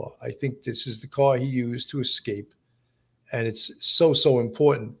perpetrator's car. I think this is the car he used to escape, and it's so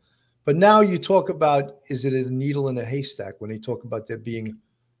important. But now you talk about, is it a needle in a haystack when they talk about there being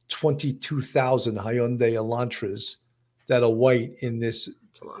 22,000 Hyundai Elantras that are white in this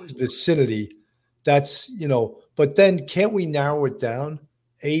vicinity? That's, but then can't we narrow it down,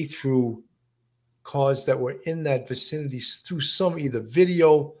 through cars that were in that vicinity, through some either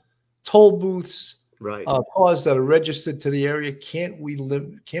video, toll booths, right? Cars that are registered to the area. Can't we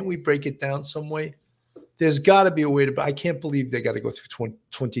break it down some way? There's got to be a way to. I can't believe they got to go through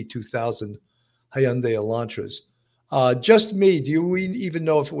 22,000 Hyundai Elantras. Just me. Do you even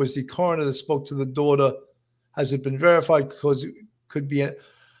know if it was the coroner that spoke to the daughter? Has it been verified? Because it could be,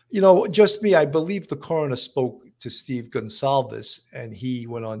 just me. I believe the coroner spoke to Steve Gonsalves, and he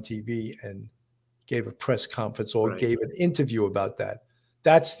went on TV and gave a press conference or gave an interview about that.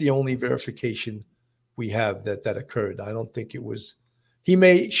 That's the only verification we have that occurred. I don't think it was. She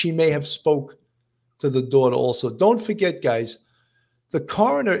may have spoke to the daughter also. Don't forget, guys, the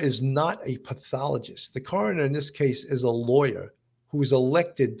coroner is not a pathologist. The coroner in this case is a lawyer who is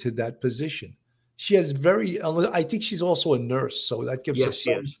elected to that position. She has I think she's also a nurse, so that gives us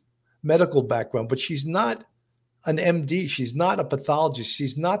some medical background, but she's not an MD. She's not a pathologist.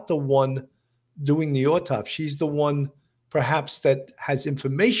 She's not the one doing the autopsy. She's the one perhaps that has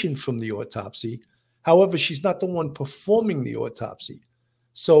information from the autopsy. However, she's not the one performing the autopsy.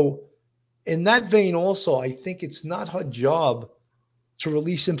 So in that vein also, I think it's not her job to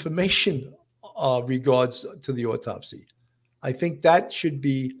release information regards to the autopsy. I think that should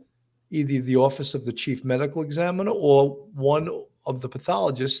be either the office of the chief medical examiner or one of the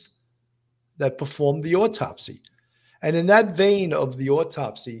pathologists that performed the autopsy. And in that vein of the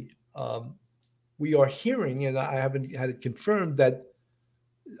autopsy, we are hearing, and I haven't had it confirmed, that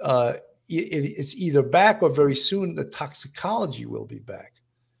it's either back or very soon the toxicology will be back.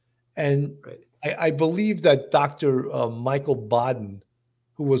 And I believe that Dr. Michael Baden,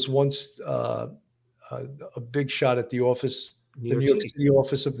 who was once a big shot at the office, the New York City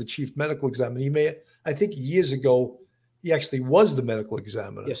office of the chief medical examiner, I think years ago, he actually was the medical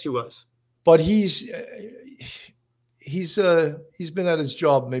examiner. Yes, he was. But he's been at his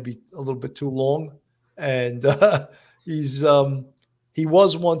job maybe a little bit too long, and he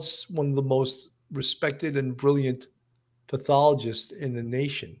was once one of the most respected and brilliant pathologists in the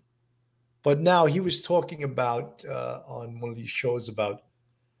nation. But now he was talking about on one of these shows about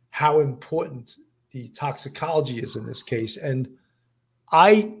how important the toxicology is in this case, and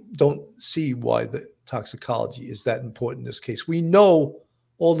I don't see why the toxicology is that important in this case. We know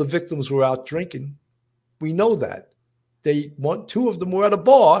all the victims were out drinking. We know that. Two of them were at a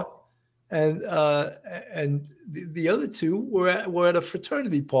bar, and the other two were at a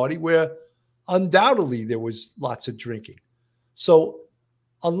fraternity party where undoubtedly there was lots of drinking. So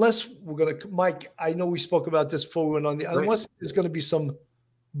unless we're going to, Mike, I know we spoke about this before we went on unless there's going to be some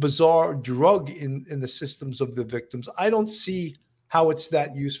bizarre drug in the systems of the victims, I don't see how it's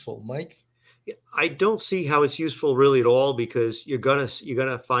that useful, Mike. I don't see how it's useful really at all, because you're gonna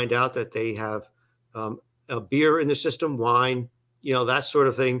find out that they have a beer in the system, wine, that sort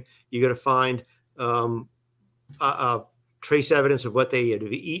of thing. You're gonna find trace evidence of what they had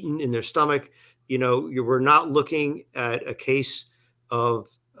eaten in their stomach. We're not looking at a case of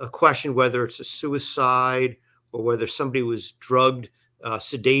a question whether it's a suicide or whether somebody was drugged,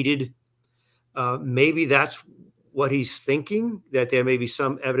 sedated. Maybe that's what he's thinking, that there may be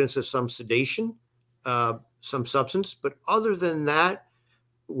some evidence of some sedation, some substance. But other than that,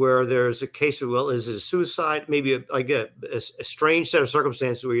 where there's a case of, well, is it a suicide? Maybe a strange set of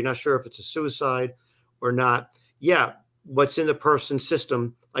circumstances where you're not sure if it's a suicide or not. Yeah, what's in the person's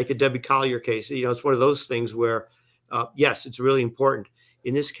system, like the Debbie Collier case, it's one of those things where, yes, it's really important.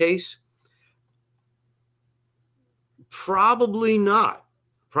 In this case, probably not,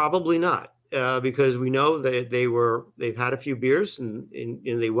 because we know that they've had a few beers and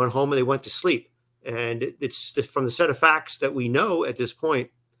they went home and they went to sleep. And it's from the set of facts that we know at this point,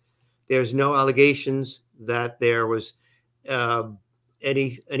 there's no allegations that there was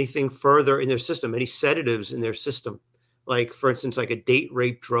anything further in their system, any sedatives in their system, like, for instance, like a date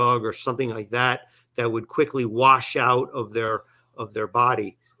rape drug or something like that would quickly wash out of their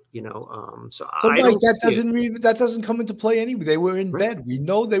body. So but Mike, that doesn't come into play anyway. They were in bed. We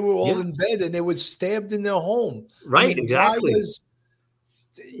know they were all in bed, and they were stabbed in their home. Right, exactly.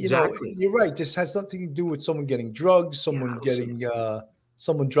 Exactly. You're right. This has nothing to do with someone getting drugged, someone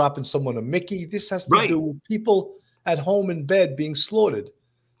someone dropping someone a Mickey. This has to do with people at home in bed being slaughtered.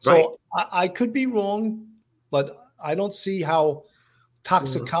 So I could be wrong, but I don't see how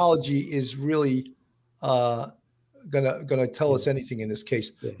toxicology is really gonna tell us anything in this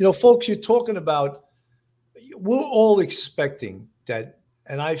case. Folks, you're talking about, we're all expecting that,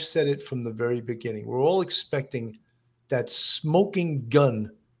 and I've said it from the very beginning, we're all expecting that smoking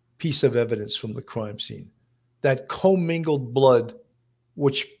gun piece of evidence from the crime scene, that commingled blood,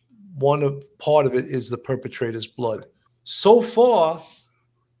 which part of it is the perpetrator's blood. So far,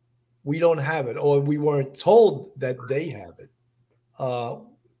 we don't have it, or we weren't told that they have it.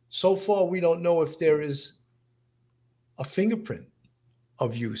 So far, we don't know if there is a fingerprint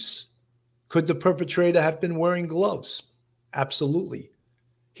of use. Could the perpetrator have been wearing gloves? Absolutely.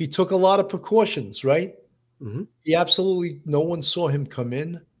 He took a lot of precautions, right? Mm-hmm. No one saw him come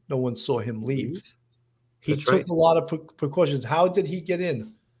in. No one saw him leave. He took a lot of precautions. How did he get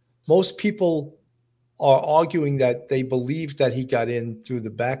in? Most people are arguing that they believe that he got in through the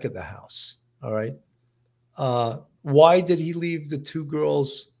back of the house. All right. Why did he leave the two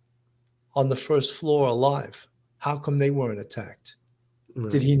girls on the first floor alive? How come they weren't attacked?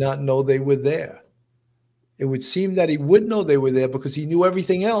 Right. Did he not know they were there? It would seem that he would know they were there because he knew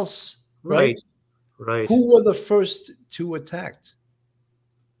everything else. Right. Who were the first two attacked?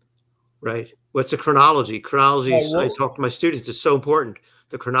 Right. What's the chronology? Chronology, I talk to my students, it's so important.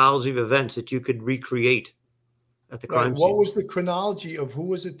 The chronology of events that you could recreate at the crime scene. What was the chronology of who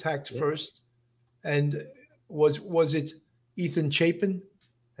was attacked first? And was it Ethan Chapin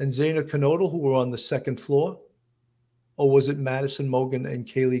and Zaina Knodel who were on the second floor? Or was it Madison Mogen and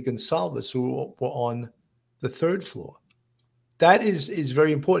Kaylee Gonsalves who were on the third floor? That is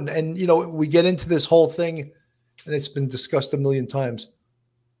very important. And, we get into this whole thing, and it's been discussed a million times.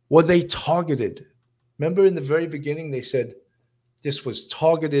 Were they targeted? Remember in the very beginning, they said this was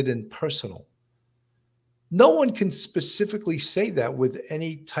targeted and personal. No one can specifically say that with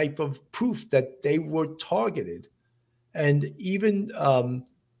any type of proof that they were targeted. And even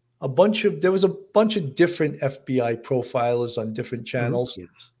there was a bunch of different FBI profilers on different channels. Mm-hmm.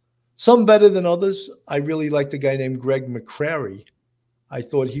 Some better than others. I really liked a guy named Greg McCrary. I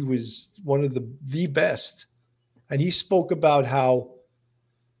thought he was one of the best. And he spoke about how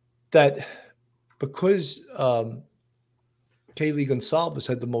that because Kaylee Gonsalves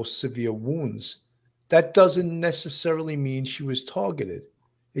had the most severe wounds, that doesn't necessarily mean she was targeted.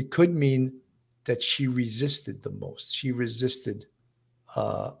 It could mean that she resisted the most. She resisted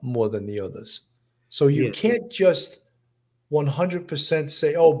more than the others. So you can't just 100%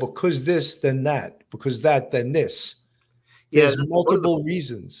 say, oh, because this, then that, because that, then this. There's multiple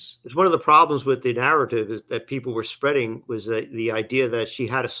reasons. It's one of the problems with the narrative is that people were spreading was the idea that she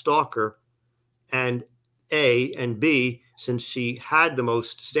had a stalker, and A, and B, since she had the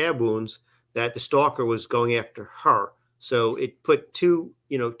most stab wounds, that the stalker was going after her. So it put two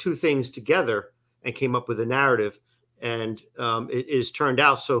things together and came up with a narrative. And it has turned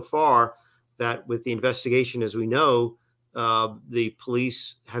out so far that with the investigation, as we know, the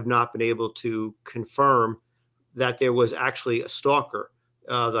police have not been able to confirm that there was actually a stalker.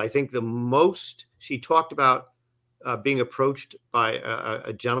 I think the most she talked about being approached by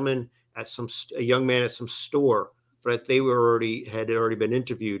a gentleman at a young man at some store, but they had already been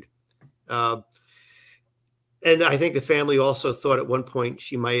interviewed. And I think the family also thought at one point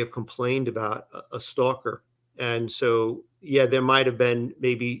she might have complained about a stalker. And so, there might have been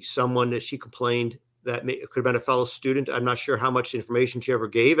maybe someone that she complained that could have been a fellow student. I'm not sure how much information she ever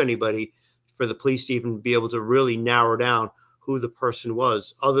gave anybody for the police to even be able to really narrow down who the person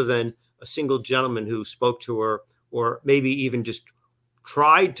was, other than a single gentleman who spoke to her or maybe even just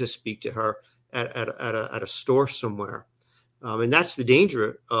tried to speak to her at a store somewhere. And that's the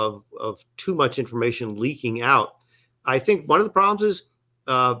danger of too much information leaking out. I think one of the problems is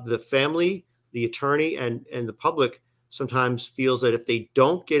the family, the attorney, and the public sometimes feels that if they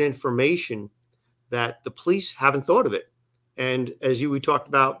don't get information, that the police haven't thought of it. And as we talked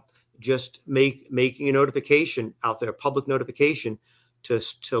about, just making a notification out there, public notification,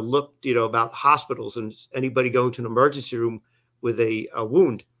 to look, about hospitals and anybody going to an emergency room with a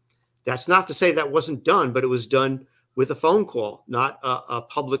wound. That's not to say that wasn't done, but it was done with a phone call, not a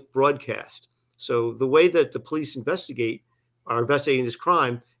public broadcast. So the way that the police are investigating this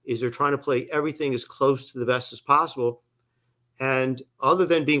crime is they're trying to play everything as close to the vest as possible. And other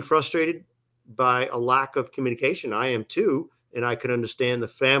than being frustrated by a lack of communication, I am too, and I can understand the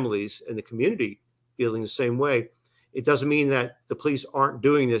families and the community feeling the same way. It doesn't mean that the police aren't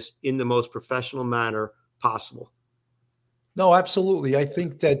doing this in the most professional manner possible. No, absolutely. I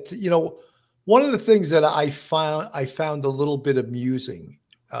think that, one of the things that I found a little bit amusing,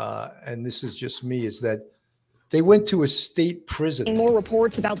 and this is just me, is that they went to a state prison. More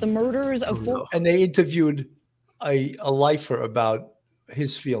reports about the murders of four. And they interviewed a lifer about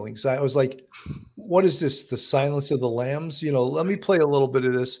his feelings. I was like, what is this? The Silence of the Lambs? Let me play a little bit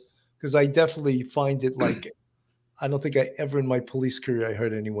of this, because I definitely find it like, I don't think I ever in my police career I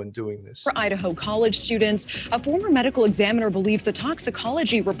heard anyone doing this. For Idaho college students, a former medical examiner believes the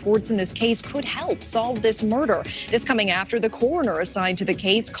toxicology reports in this case could help solve this murder. This coming after the coroner assigned to the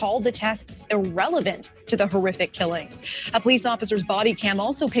case called the tests irrelevant to the horrific killings. A police officer's body cam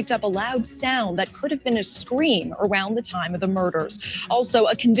also picked up a loud sound that could have been a scream around the time of the murders. Also,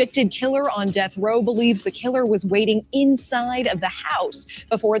 a convicted killer on death row believes the killer was waiting inside of the house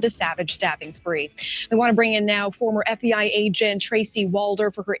before the savage stabbing spree. We want to bring in now former FBI agent Tracy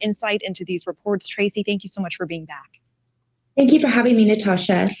Walder for her insight into these reports. Tracy, thank you so much for being back. Thank you for having me,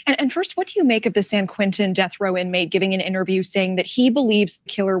 Natasha. And first, what do you make of the San Quentin death row inmate giving an interview saying that he believes the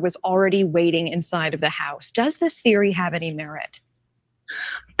killer was already waiting inside of the house? Does this theory have any merit?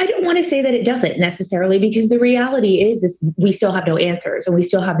 I don't want to say that it doesn't necessarily, because the reality is we still have no answers and we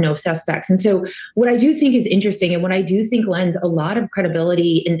still have no suspects. And so what I do think is interesting, and what I do think lends a lot of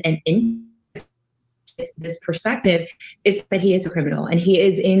credibility and this perspective, is that he is a criminal and he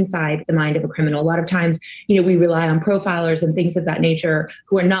is inside the mind of a criminal. A lot of times, we rely on profilers and things of that nature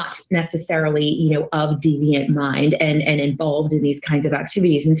who are not necessarily, of deviant mind and involved in these kinds of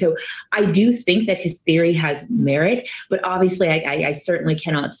activities. And so I do think that his theory has merit, but obviously I certainly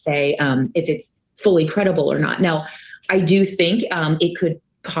cannot say if it's fully credible or not. Now, I do think it could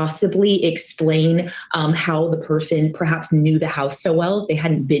possibly explain how the person perhaps knew the house so well if they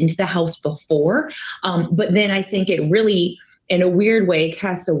hadn't been to the house before. But then I think it really, in a weird way,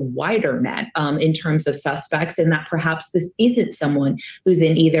 casts a wider net in terms of suspects, and that perhaps this isn't someone who's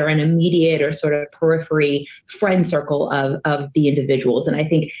in either an immediate or sort of periphery friend circle of the individuals. And I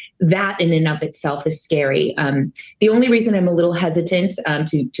think that in and of itself is scary. The only reason I'm a little hesitant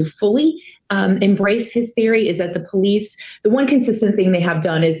to fully embrace his theory is that the police, the one consistent thing they have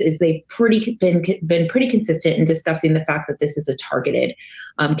done is they've been pretty consistent in discussing the fact that this is a targeted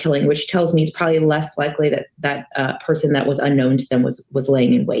killing, which tells me it's probably less likely that person that was unknown to them was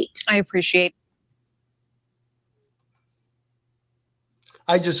laying in wait. I appreciate.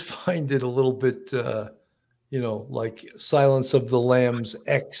 I just find it a little bit, like Silence of the Lambs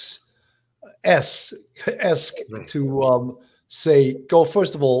esque to say, go,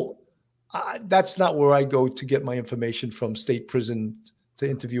 first of all, that's not where I go to get my information from, state prison, to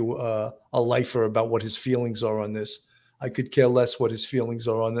interview a lifer about what his feelings are on this. I could care less what his feelings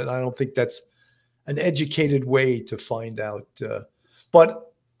are on it. I don't think that's an educated way to find out.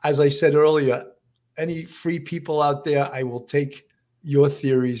 But as I said earlier, any free people out there, I will take your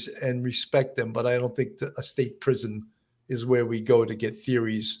theories and respect them. But I don't think that a state prison is where we go to get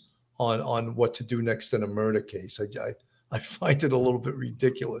theories on what to do next in a murder case. I find it a little bit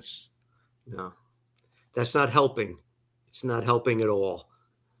ridiculous. No, that's not helping. It's not helping at all.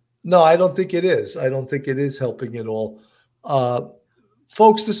 No, I don't think it is. I don't think it is helping at all.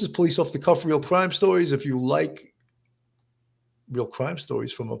 Folks, this is Police Off the Cuff Real Crime Stories. If you like real crime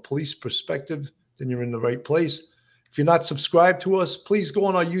stories from a police perspective, then you're in the right place. If you're not subscribed to us, please go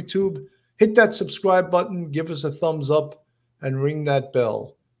on our YouTube, hit that subscribe button, give us a thumbs up, and ring that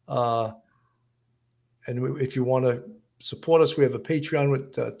bell. And if you want to support us, we have a Patreon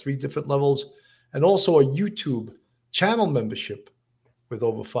with 3 different levels, and also a YouTube channel membership with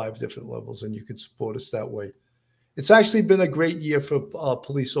over 5 different levels, and you can support us that way. It's actually been a great year for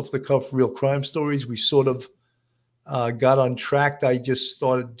Police Off the Cuff Real Crime Stories. We sort of got on track. I just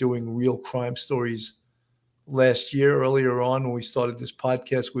started doing real crime stories last year, earlier on when we started this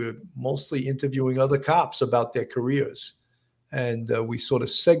podcast, we were mostly interviewing other cops about their careers. And we sort of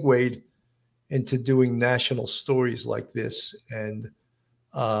segued into doing national stories like this. And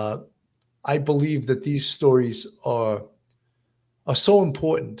I believe that these stories are so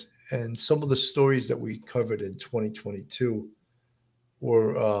important. And some of the stories that we covered in 2022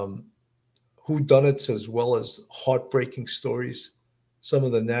 were whodunits as well as heartbreaking stories. Some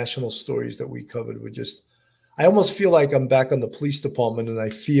of the national stories that we covered were just, I almost feel like I'm back on the police department, and I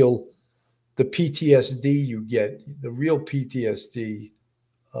feel the PTSD you get, the real PTSD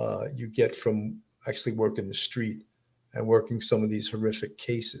you get from actually working the street and working some of these horrific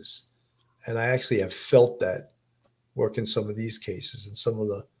cases. And I actually have felt that working some of these cases and some of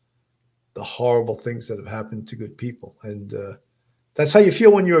the horrible things that have happened to good people. And that's how you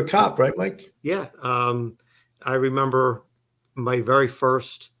feel when you're a cop, right, Mike? Yeah. I remember my very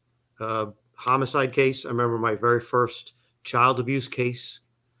first homicide case. I remember my very first child abuse case.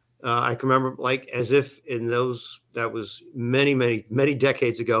 I can remember like as if in those, that was many, many, many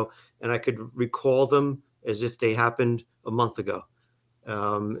decades ago, and I could recall them as if they happened a month ago.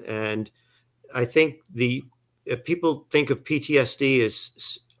 And I think if people think of PTSD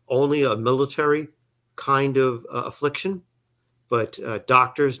as only a military kind of affliction, but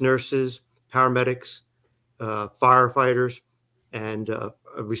doctors, nurses, paramedics, firefighters, and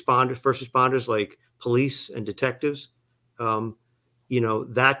first responders like police and detectives,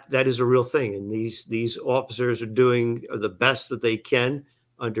 that is a real thing. And these officers are doing the best that they can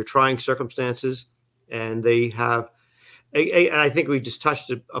under trying circumstances. And they have, and I think we just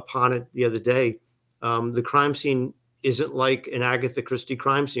touched upon it the other day. The crime scene isn't like an Agatha Christie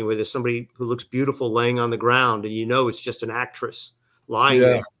crime scene where there's somebody who looks beautiful laying on the ground and it's just an actress lying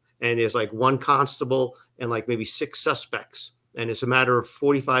there. And there's like one constable and like maybe 6 suspects. And it's a matter of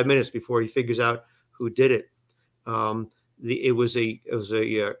 45 minutes before he figures out who did it. It was a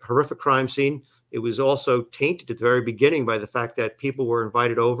horrific crime scene. It was also tainted at the very beginning by the fact that people were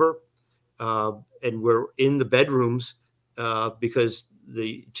invited over and were in the bedrooms because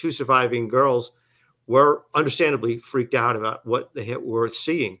the 2 surviving girls were understandably freaked out about what they were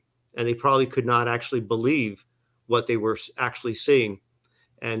seeing. And they probably could not actually believe what they were actually seeing.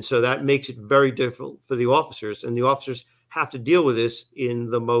 And so that makes it very difficult for the officers. And the officers have to deal with this in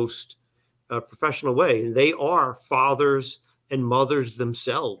the most professional way. And they are fathers and mothers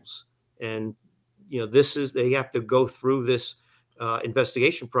themselves. And, they have to go through this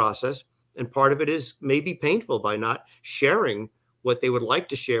investigation process. And part of it is maybe painful by not sharing what they would like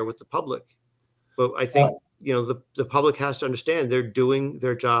to share with the public. But I think, the public has to understand they're doing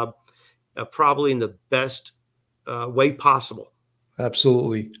their job probably in the best way possible.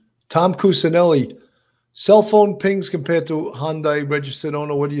 Absolutely. Tom Cusinelli, cell phone pings compared to Hyundai registered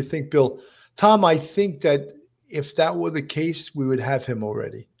owner. What do you think, Bill? Tom, I think that if that were the case, we would have him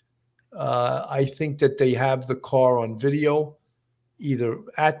already. I think that they have the car on video, either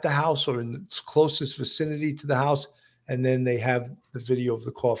at the house or in its closest vicinity to the house. And then they have the video of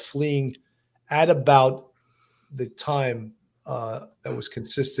the car fleeing at about the time that was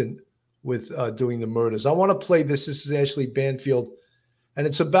consistent with doing the murders. I want to play this. This is Ashley Banfield. And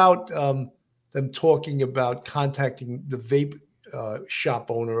it's about them talking about contacting the vape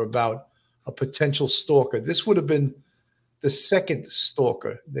shop owner about a potential stalker. This would have been the second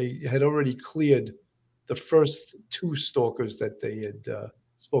stalker. They had already cleared the first 2 stalkers that they had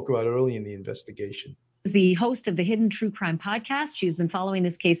spoke about early in the investigation. The host of the Hidden True Crime podcast. She's been following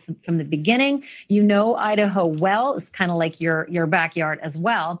this case from the beginning. Idaho well. It's kind of like your backyard as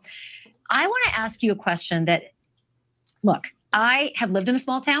well. I want to ask you a question that, look, I have lived in a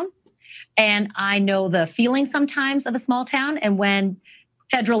small town and I know the feeling sometimes of a small town. And when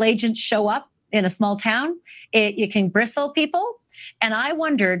federal agents show up in a small town, it can bristle people. And I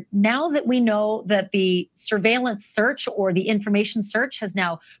wondered, now that we know that the surveillance search or the information search has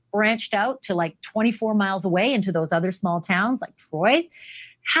now branched out to like 24 miles away into those other small towns like Troy,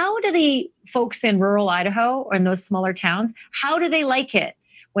 how do the folks in rural Idaho or in those smaller towns, how do they like it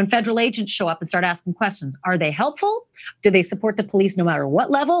when federal agents show up and start asking questions? Are they helpful? Do they support the police no matter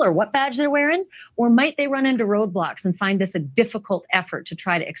what level or what badge they're wearing? Or might they run into roadblocks and find this a difficult effort to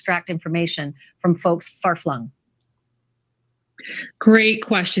try to extract information from folks far-flung? Great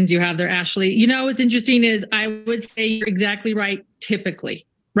questions you have there, Ashley. What's interesting is I would say you're exactly right, typically,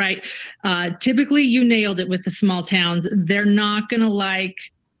 right? Typically, you nailed it with the small towns. They're not going to like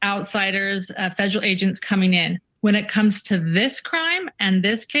outsiders, federal agents coming in. When it comes to this crime and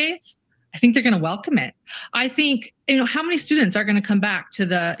this case, I think they're going to welcome it. I think, how many students are going to come back to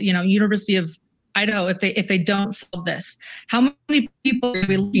the, University of Idaho if they don't solve this? How many people are going to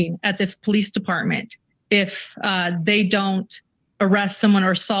be looking at this police department if they don't arrest someone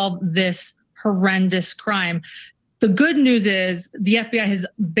or solve this horrendous crime. The good news is the FBI has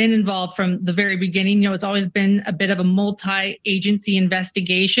been involved from the very beginning. It's always been a bit of a multi-agency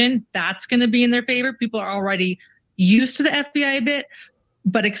investigation. That's going to be in their favor. People are already used to the FBI a bit,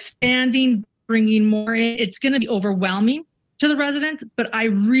 but expanding, bringing more in, it's going to be overwhelming to the residents. But I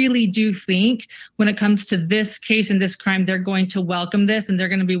really do think when it comes to this case and this crime, they're going to welcome this and they're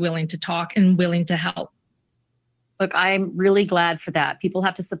going to be willing to talk and willing to help. Look, I'm really glad for that. People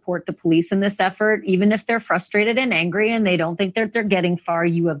have to support the police in this effort, even if they're frustrated and angry and they don't think that they're getting far.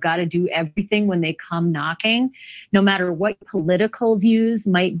 You have got to do everything when they come knocking, no matter what political views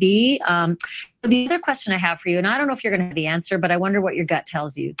might be. The other question I have for you, and I don't know if you're going to have the answer, but I wonder what your gut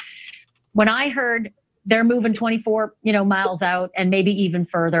tells you. When I heard they're moving 24, miles out and maybe even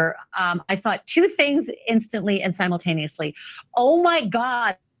further, I thought two things instantly and simultaneously. Oh my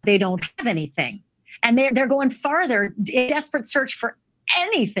God, they don't have anything. And they're going farther, in desperate search for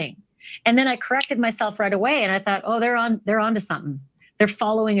anything. And then I corrected myself right away, and I thought, oh, they're on to something. They're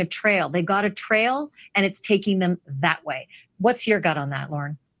following a trail. They got a trail, and it's taking them that way. What's your gut on that,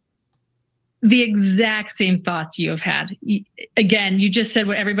 Lauren? The exact same thoughts you have had. Again, you just said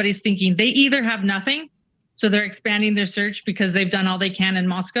what everybody's thinking. They either have nothing, so they're expanding their search because they've done all they can in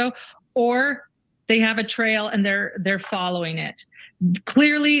Moscow, or they have a trail and they're following it.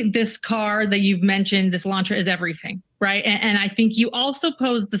 Clearly, this car that you've mentioned, this Elantra, is everything, right? And I think you also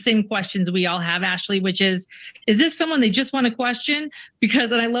posed the same questions we all have, Ashley, which is this someone they just want to question?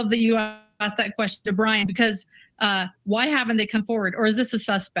 Because, and I love that you asked that question to Brian, because why haven't they come forward? Or is this a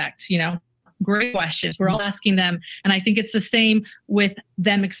suspect? Great questions. We're all asking them. And I think it's the same with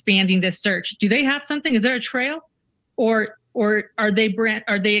them expanding this search. Do they have something? Is there a trail? Or are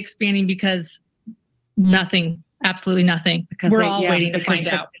they expanding because nothing? Absolutely nothing. Because we're all waiting to find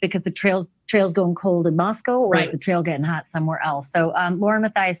out. Because the trail's going cold in Moscow, or is the trail getting hot somewhere else? So, Lauren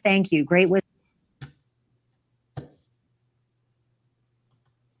Mathias, thank you. Great with.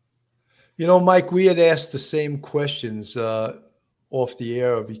 Mike, we had asked the same questions off the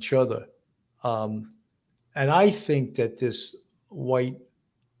air of each other. And I think that this white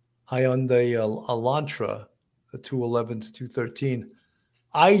Hyundai Elantra, the 211 to 213,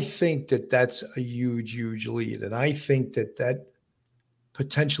 I think that that's a huge, huge lead. And I think that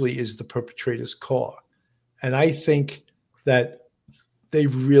potentially is the perpetrator's car. And I think that they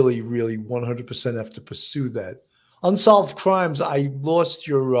really, really 100% have to pursue that. Unsolved crimes, I lost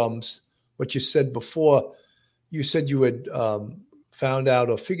your what you said before. You said you had found out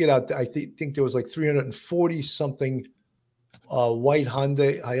or figured out, I think there was like 340 something white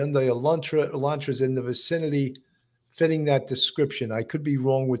Hyundai Elantras in the vicinity fitting that description. I could be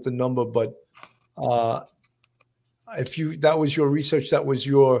wrong with the number, but that was your research, that was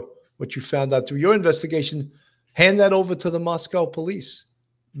what you found out through your investigation, hand that over to the Moscow police.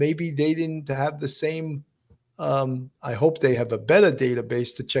 Maybe they didn't have the same. I hope they have a better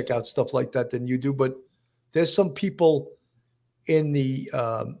database to check out stuff like that than you do. But there's some people in the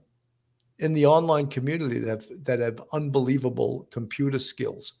online community that have unbelievable computer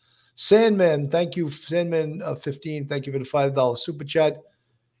skills. Sandman, thank you. Sandman 15, thank you for the $5 super chat.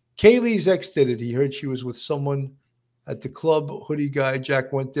 Kaylee's ex did it. He heard she was with someone at the club. Hoodie guy,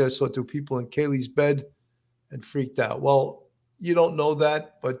 Jack went there, saw two people in Kaylee's bed and freaked out. Well, you don't know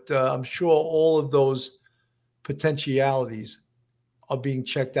that, but I'm sure all of those potentialities are being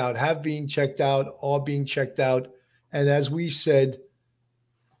checked out, have been checked out, are being checked out. And as we said,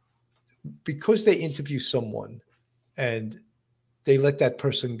 because they interview someone and they let that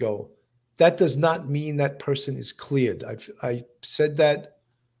person go, that does not mean that person is cleared. I said that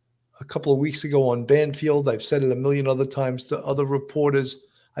a couple of weeks ago on Banfield. I've said it a million other times to other reporters.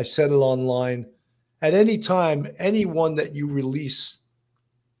 I said it online. At any time, anyone that you release,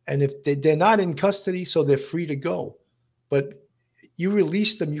 and if they're not in custody, so they're free to go, but you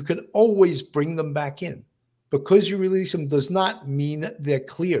release them, you can always bring them back in. Because you release them does not mean they're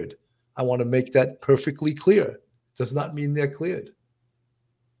cleared. I want to make that perfectly clear. Does not mean they're cleared.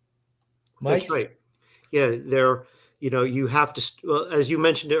 Mike? That's right. Yeah, you have to, well, as you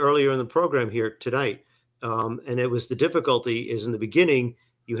mentioned it earlier in the program here tonight, and it was the difficulty is in the beginning,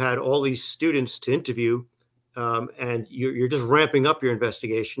 you had all these students to interview, and you're just ramping up your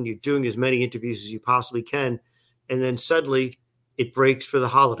investigation. You're doing as many interviews as you possibly can. And then suddenly it breaks for the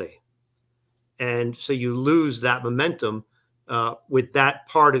holiday. And so you lose that momentum with that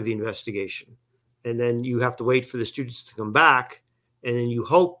part of the investigation. And then you have to wait for the students to come back. And then you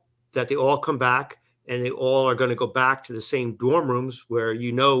hope that they all come back and they all are going to go back to the same dorm rooms where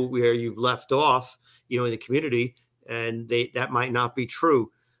where you've left off, in the community. And that might not be true.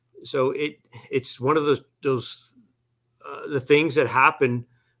 So it's one of those the things that happen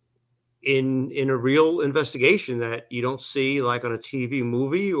in a real investigation that you don't see like on a TV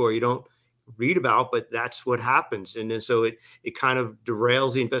movie or you don't read about, but that's what happens. And then so it kind of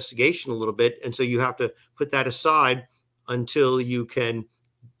derails the investigation a little bit. And so you have to put that aside until you can,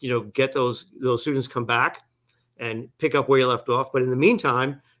 get those students come back and pick up where you left off. But in the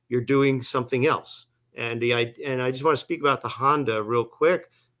meantime, you're doing something else. And I just want to speak about the Honda real quick,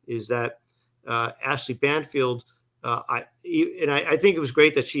 is that Ashley Banfield, I think it was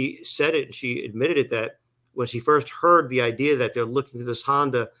great that she said it and she admitted it, that when she first heard the idea that they're looking for this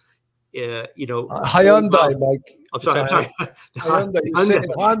Honda, Hyundai, Mike. I'm sorry. Hyundai. You said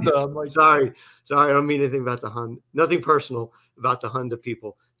Honda. I'm like, sorry. I don't mean anything about the Honda. Nothing personal about the Honda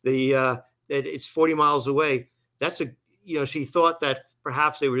people. It's 40 miles away. That's she thought that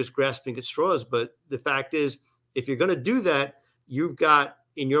perhaps they were just grasping at straws. But the fact is, if you're going to do that, you've got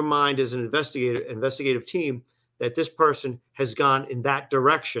in your mind as an investigative team that this person has gone in that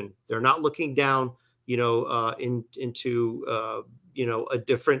direction. They're not looking down, into a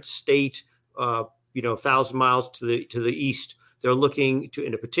different state, 1,000 miles to the east. They're looking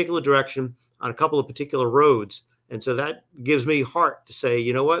in a particular direction on a couple of particular roads. And so that gives me heart to say,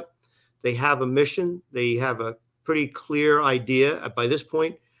 you know what? They have a mission. They have a pretty clear idea by this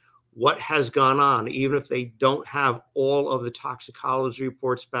point what has gone on, even if they don't have all of the toxicology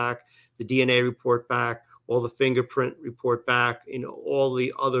reports back, the DNA report back, all the fingerprint report back, all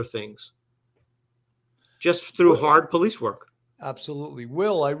the other things, just through hard police work. Absolutely.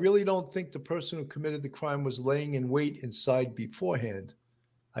 Will, I really don't think the person who committed the crime was laying in wait inside beforehand.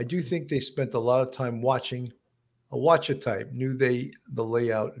 I do think they spent a lot of time watching. A watcher type knew the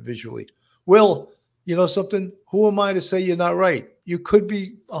layout visually. Will, you know something? Who am I to say you're not right? You could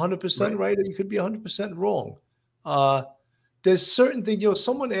be 100% right, or you could be 100% wrong. There's certain things.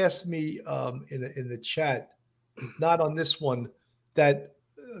 Someone asked me in the chat, not on this one, that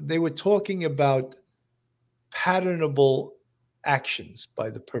they were talking about patternable actions by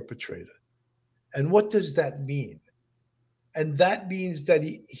the perpetrator. And what does that mean? And that means that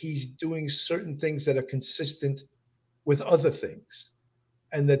he's doing certain things that are consistent with other things,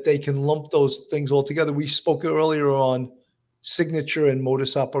 and that they can lump those things all together. We spoke earlier on signature and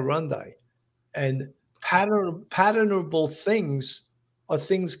modus operandi. And patternable things are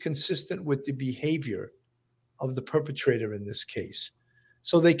things consistent with the behavior of the perpetrator in this case.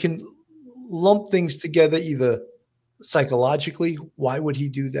 So they can lump things together either psychologically, why would he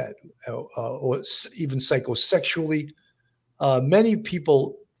do that? Or even psychosexually. Many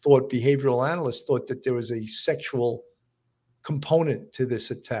people behavioral analysts thought that there was a sexual component to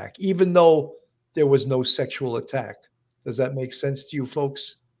this attack, even though there was no sexual attack. Does that make sense to you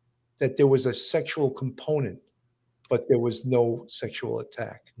folks? That there was a sexual component, but there was no sexual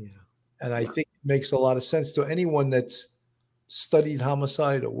attack. Yeah. And I think it makes a lot of sense to anyone that's studied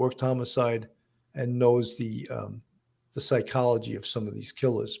homicide or worked homicide and knows the psychology of some of these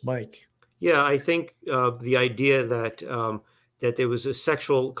killers. Mike. Yeah, I think the idea that that there was a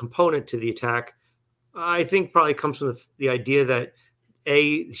sexual component to the attack, I think probably comes from the idea that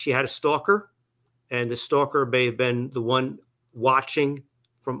she had a stalker, and the stalker may have been the one watching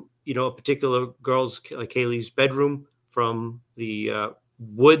from a particular girl's, like Kaylee's bedroom, from the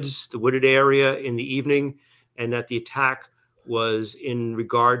wooded area in the evening, and that the attack was in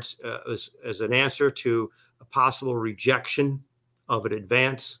regards as an answer to a possible rejection of an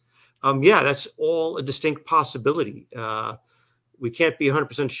advance. Yeah, that's all a distinct possibility. We can't be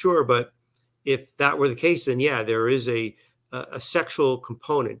 100% sure, but if that were the case, then yeah, there is a sexual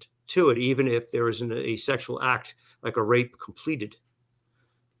component to it, even if there isn't a sexual act like a rape completed.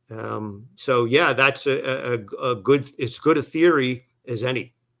 So yeah, that's a good, it's good a theory as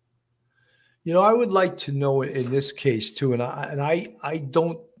any. I would like to know in this case too, and I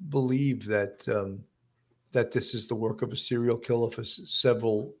don't believe that that this is the work of a serial killer for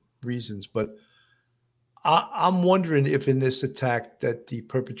several reasons, but I'm wondering if in this attack that the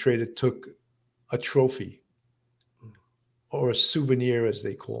perpetrator took a trophy or a souvenir, as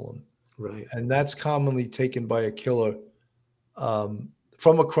they call them. Right. And that's commonly taken by a killer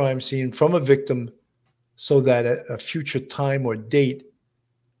from a crime scene, from a victim, so that at a future time or date,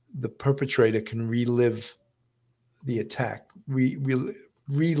 the perpetrator can relive the attack,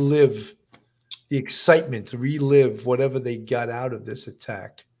 relive the excitement, relive whatever they got out of this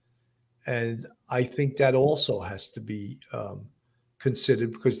attack. And I think that also has to be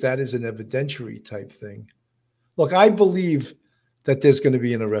considered, because that is an evidentiary type thing. Look, I believe that there's going to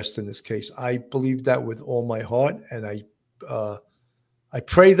be an arrest in this case. I believe that with all my heart, and I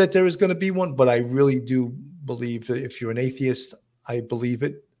pray that there is going to be one, but I really do believe that if you're an atheist, I believe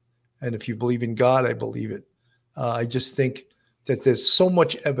it. And if you believe in God, I believe it. I just think that there's so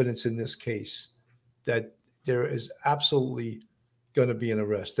much evidence in this case that there is absolutely going to be an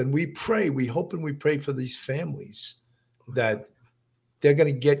arrest. And we hope and we pray for these families that they're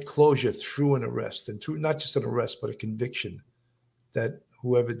going to get closure through an arrest, and through not just an arrest, but a conviction, that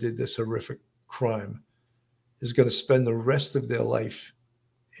whoever did this horrific crime is going to spend the rest of their life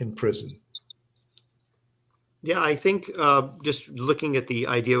in prison. Yeah, I think just looking at the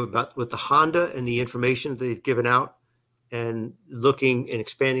idea about with the Honda and the information that they've given out, and looking and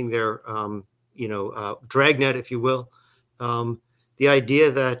expanding their, dragnet, if you will, the idea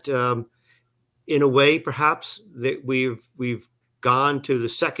that in a way, perhaps that we've gone to the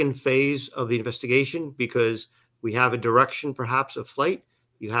second phase of the investigation because we have a direction, perhaps, of flight.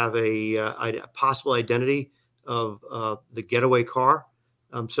 You have a possible identity of the getaway car.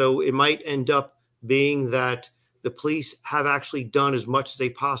 So it might end up being that the police have actually done as much as they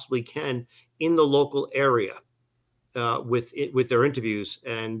possibly can in the local area with their interviews,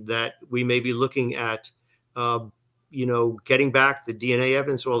 and that we may be looking at, getting back the DNA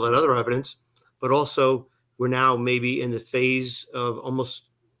evidence, all that other evidence, but also we're now maybe in the phase of almost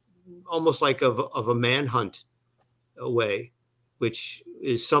like of a manhunt way, which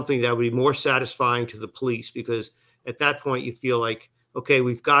is something that would be more satisfying to the police, because at that point you feel like, okay,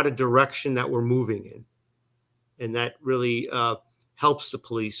 we've got a direction that we're moving in. And that really helps the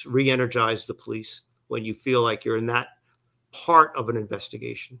police, re-energize the police when you feel like you're in that part of an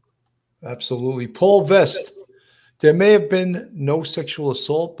investigation. Absolutely. Paul Vest, there may have been no sexual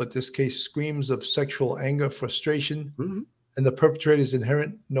assault, but this case screams of sexual anger, frustration, and the perpetrator's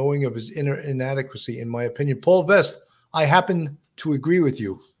inherent knowing of his inner inadequacy, in my opinion. Paul Vest, I happen to agree with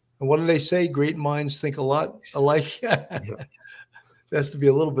you. And what do they say? Great minds think a lot alike. There has to be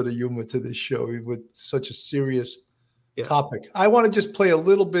a little bit of humor to this show with such a serious topic. I want to just play a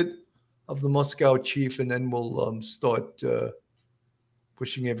little bit of the Moscow Chief, and then we'll start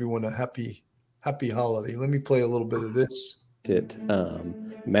wishing everyone a happy holiday. Let me play a little bit of this. Did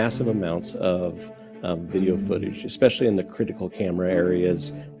massive amounts of video footage, especially in the critical camera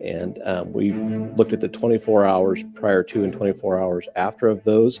areas. And we looked at the 24 hours prior to and 24 hours after of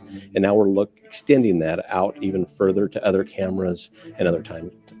those. And now we're extending that out even further to other cameras and other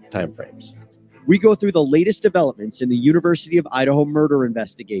time frames. We go through the latest developments in the University of Idaho murder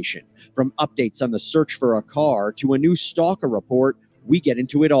investigation. From updates on the search for a car to a new stalker report, we get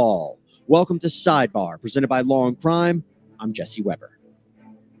into it all. Welcome to Sidebar, presented by Law and Crime. I'm Jesse Weber.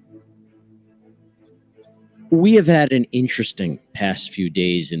 We have had an interesting past few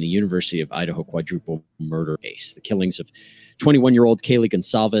days in the University of Idaho quadruple murder case. The killings of 21-year-old Kaylee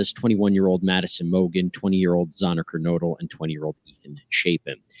Goncalves, 21-year-old Madison Mogen, 20-year-old Zahner Kernodle, and 20-year-old Ethan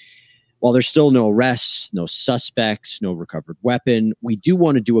Chapin. While there's still no arrests, no suspects, no recovered weapon, we do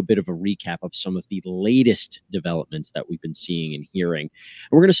want to do a bit of a recap of some of the latest developments that we've been seeing and hearing.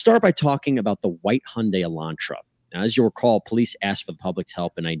 And we're going to start by talking about the white Hyundai Elantra. Now, as you'll recall, police asked for the public's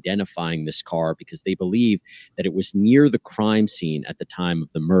help in identifying this car because they believe that it was near the crime scene at the time of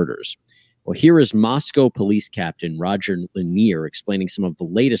the murders. Well, here is Moscow Police Captain Roger Lanier explaining some of the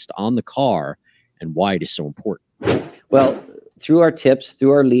latest on the car and why it is so important. Well, through our tips,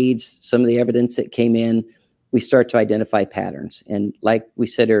 through our leads, some of the evidence that came in, we start to identify patterns. And like we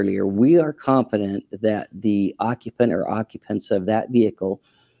said earlier, we are confident that the occupant or occupants of that vehicle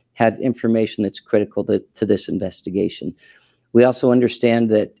have information that's critical to this investigation. We also understand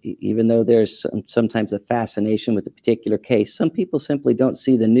that even though there's sometimes a fascination with a particular case, some people simply don't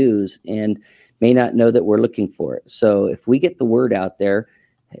see the news and may not know that we're looking for it. So if we get the word out there,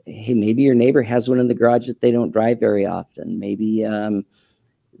 hey, maybe your neighbor has one in the garage that they don't drive very often. Maybe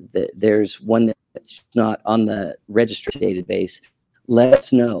there's one that's not on the registry database. Let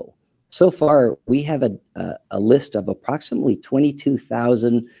us know. So far, we have a list of approximately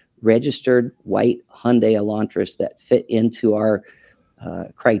 22,000 registered white Hyundai Elantras that fit into our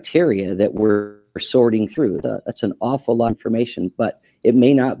criteria that we're sorting through. That's an awful lot of information, but it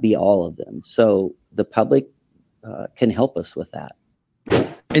may not be all of them. So the public can help us with that.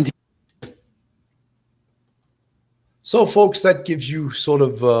 So, folks, that gives you sort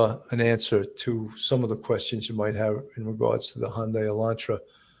of an answer to some of the questions you might have in regards to the Hyundai Elantra.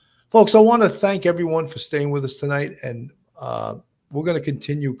 Folks, I want to thank everyone for staying with us tonight, and we're going to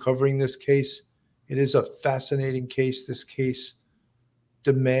continue covering this case. It is a fascinating case. This case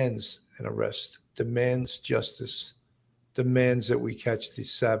demands an arrest, demands justice, demands that we catch the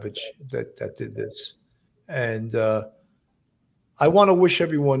savage that did this. And I want to wish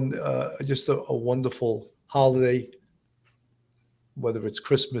everyone just a wonderful holiday, whether it's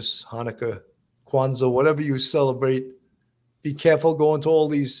Christmas, Hanukkah, Kwanzaa, whatever you celebrate. Be careful going to all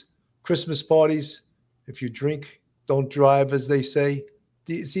these Christmas parties. If you drink, don't drive, as they say.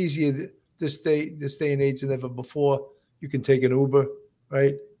 It's easier this day and age than ever before. You can take an Uber,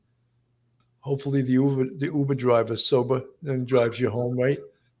 right? Hopefully the Uber driver's sober and drives you home, right?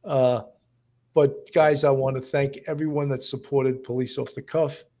 But guys, I want to thank everyone that supported Police Off the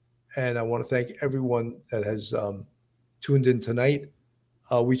Cuff, and I want to thank everyone that has tuned in tonight.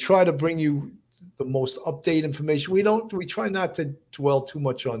 We try to bring you the most updated information. We try not to dwell too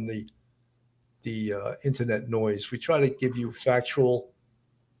much on the internet noise. We try to give you factual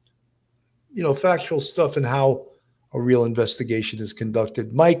stuff and how a real investigation is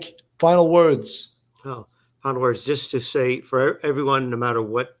conducted. Mike, final words. Oh, final words, just to say for everyone, no matter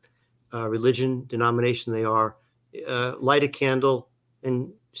what religion, denomination they are, light a candle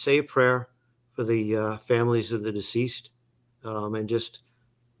and say a prayer for the families of the deceased, and just,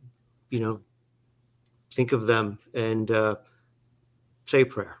 think of them and say a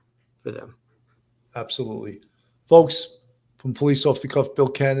prayer for them. Absolutely. Folks, from Police Off the Cuff, Bill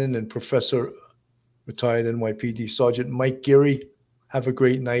Cannon and Professor retired NYPD Sergeant Mike Geary, have a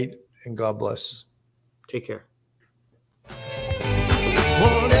great night and God bless. Take care.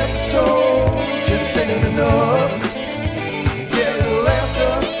 One episode just ain't enough.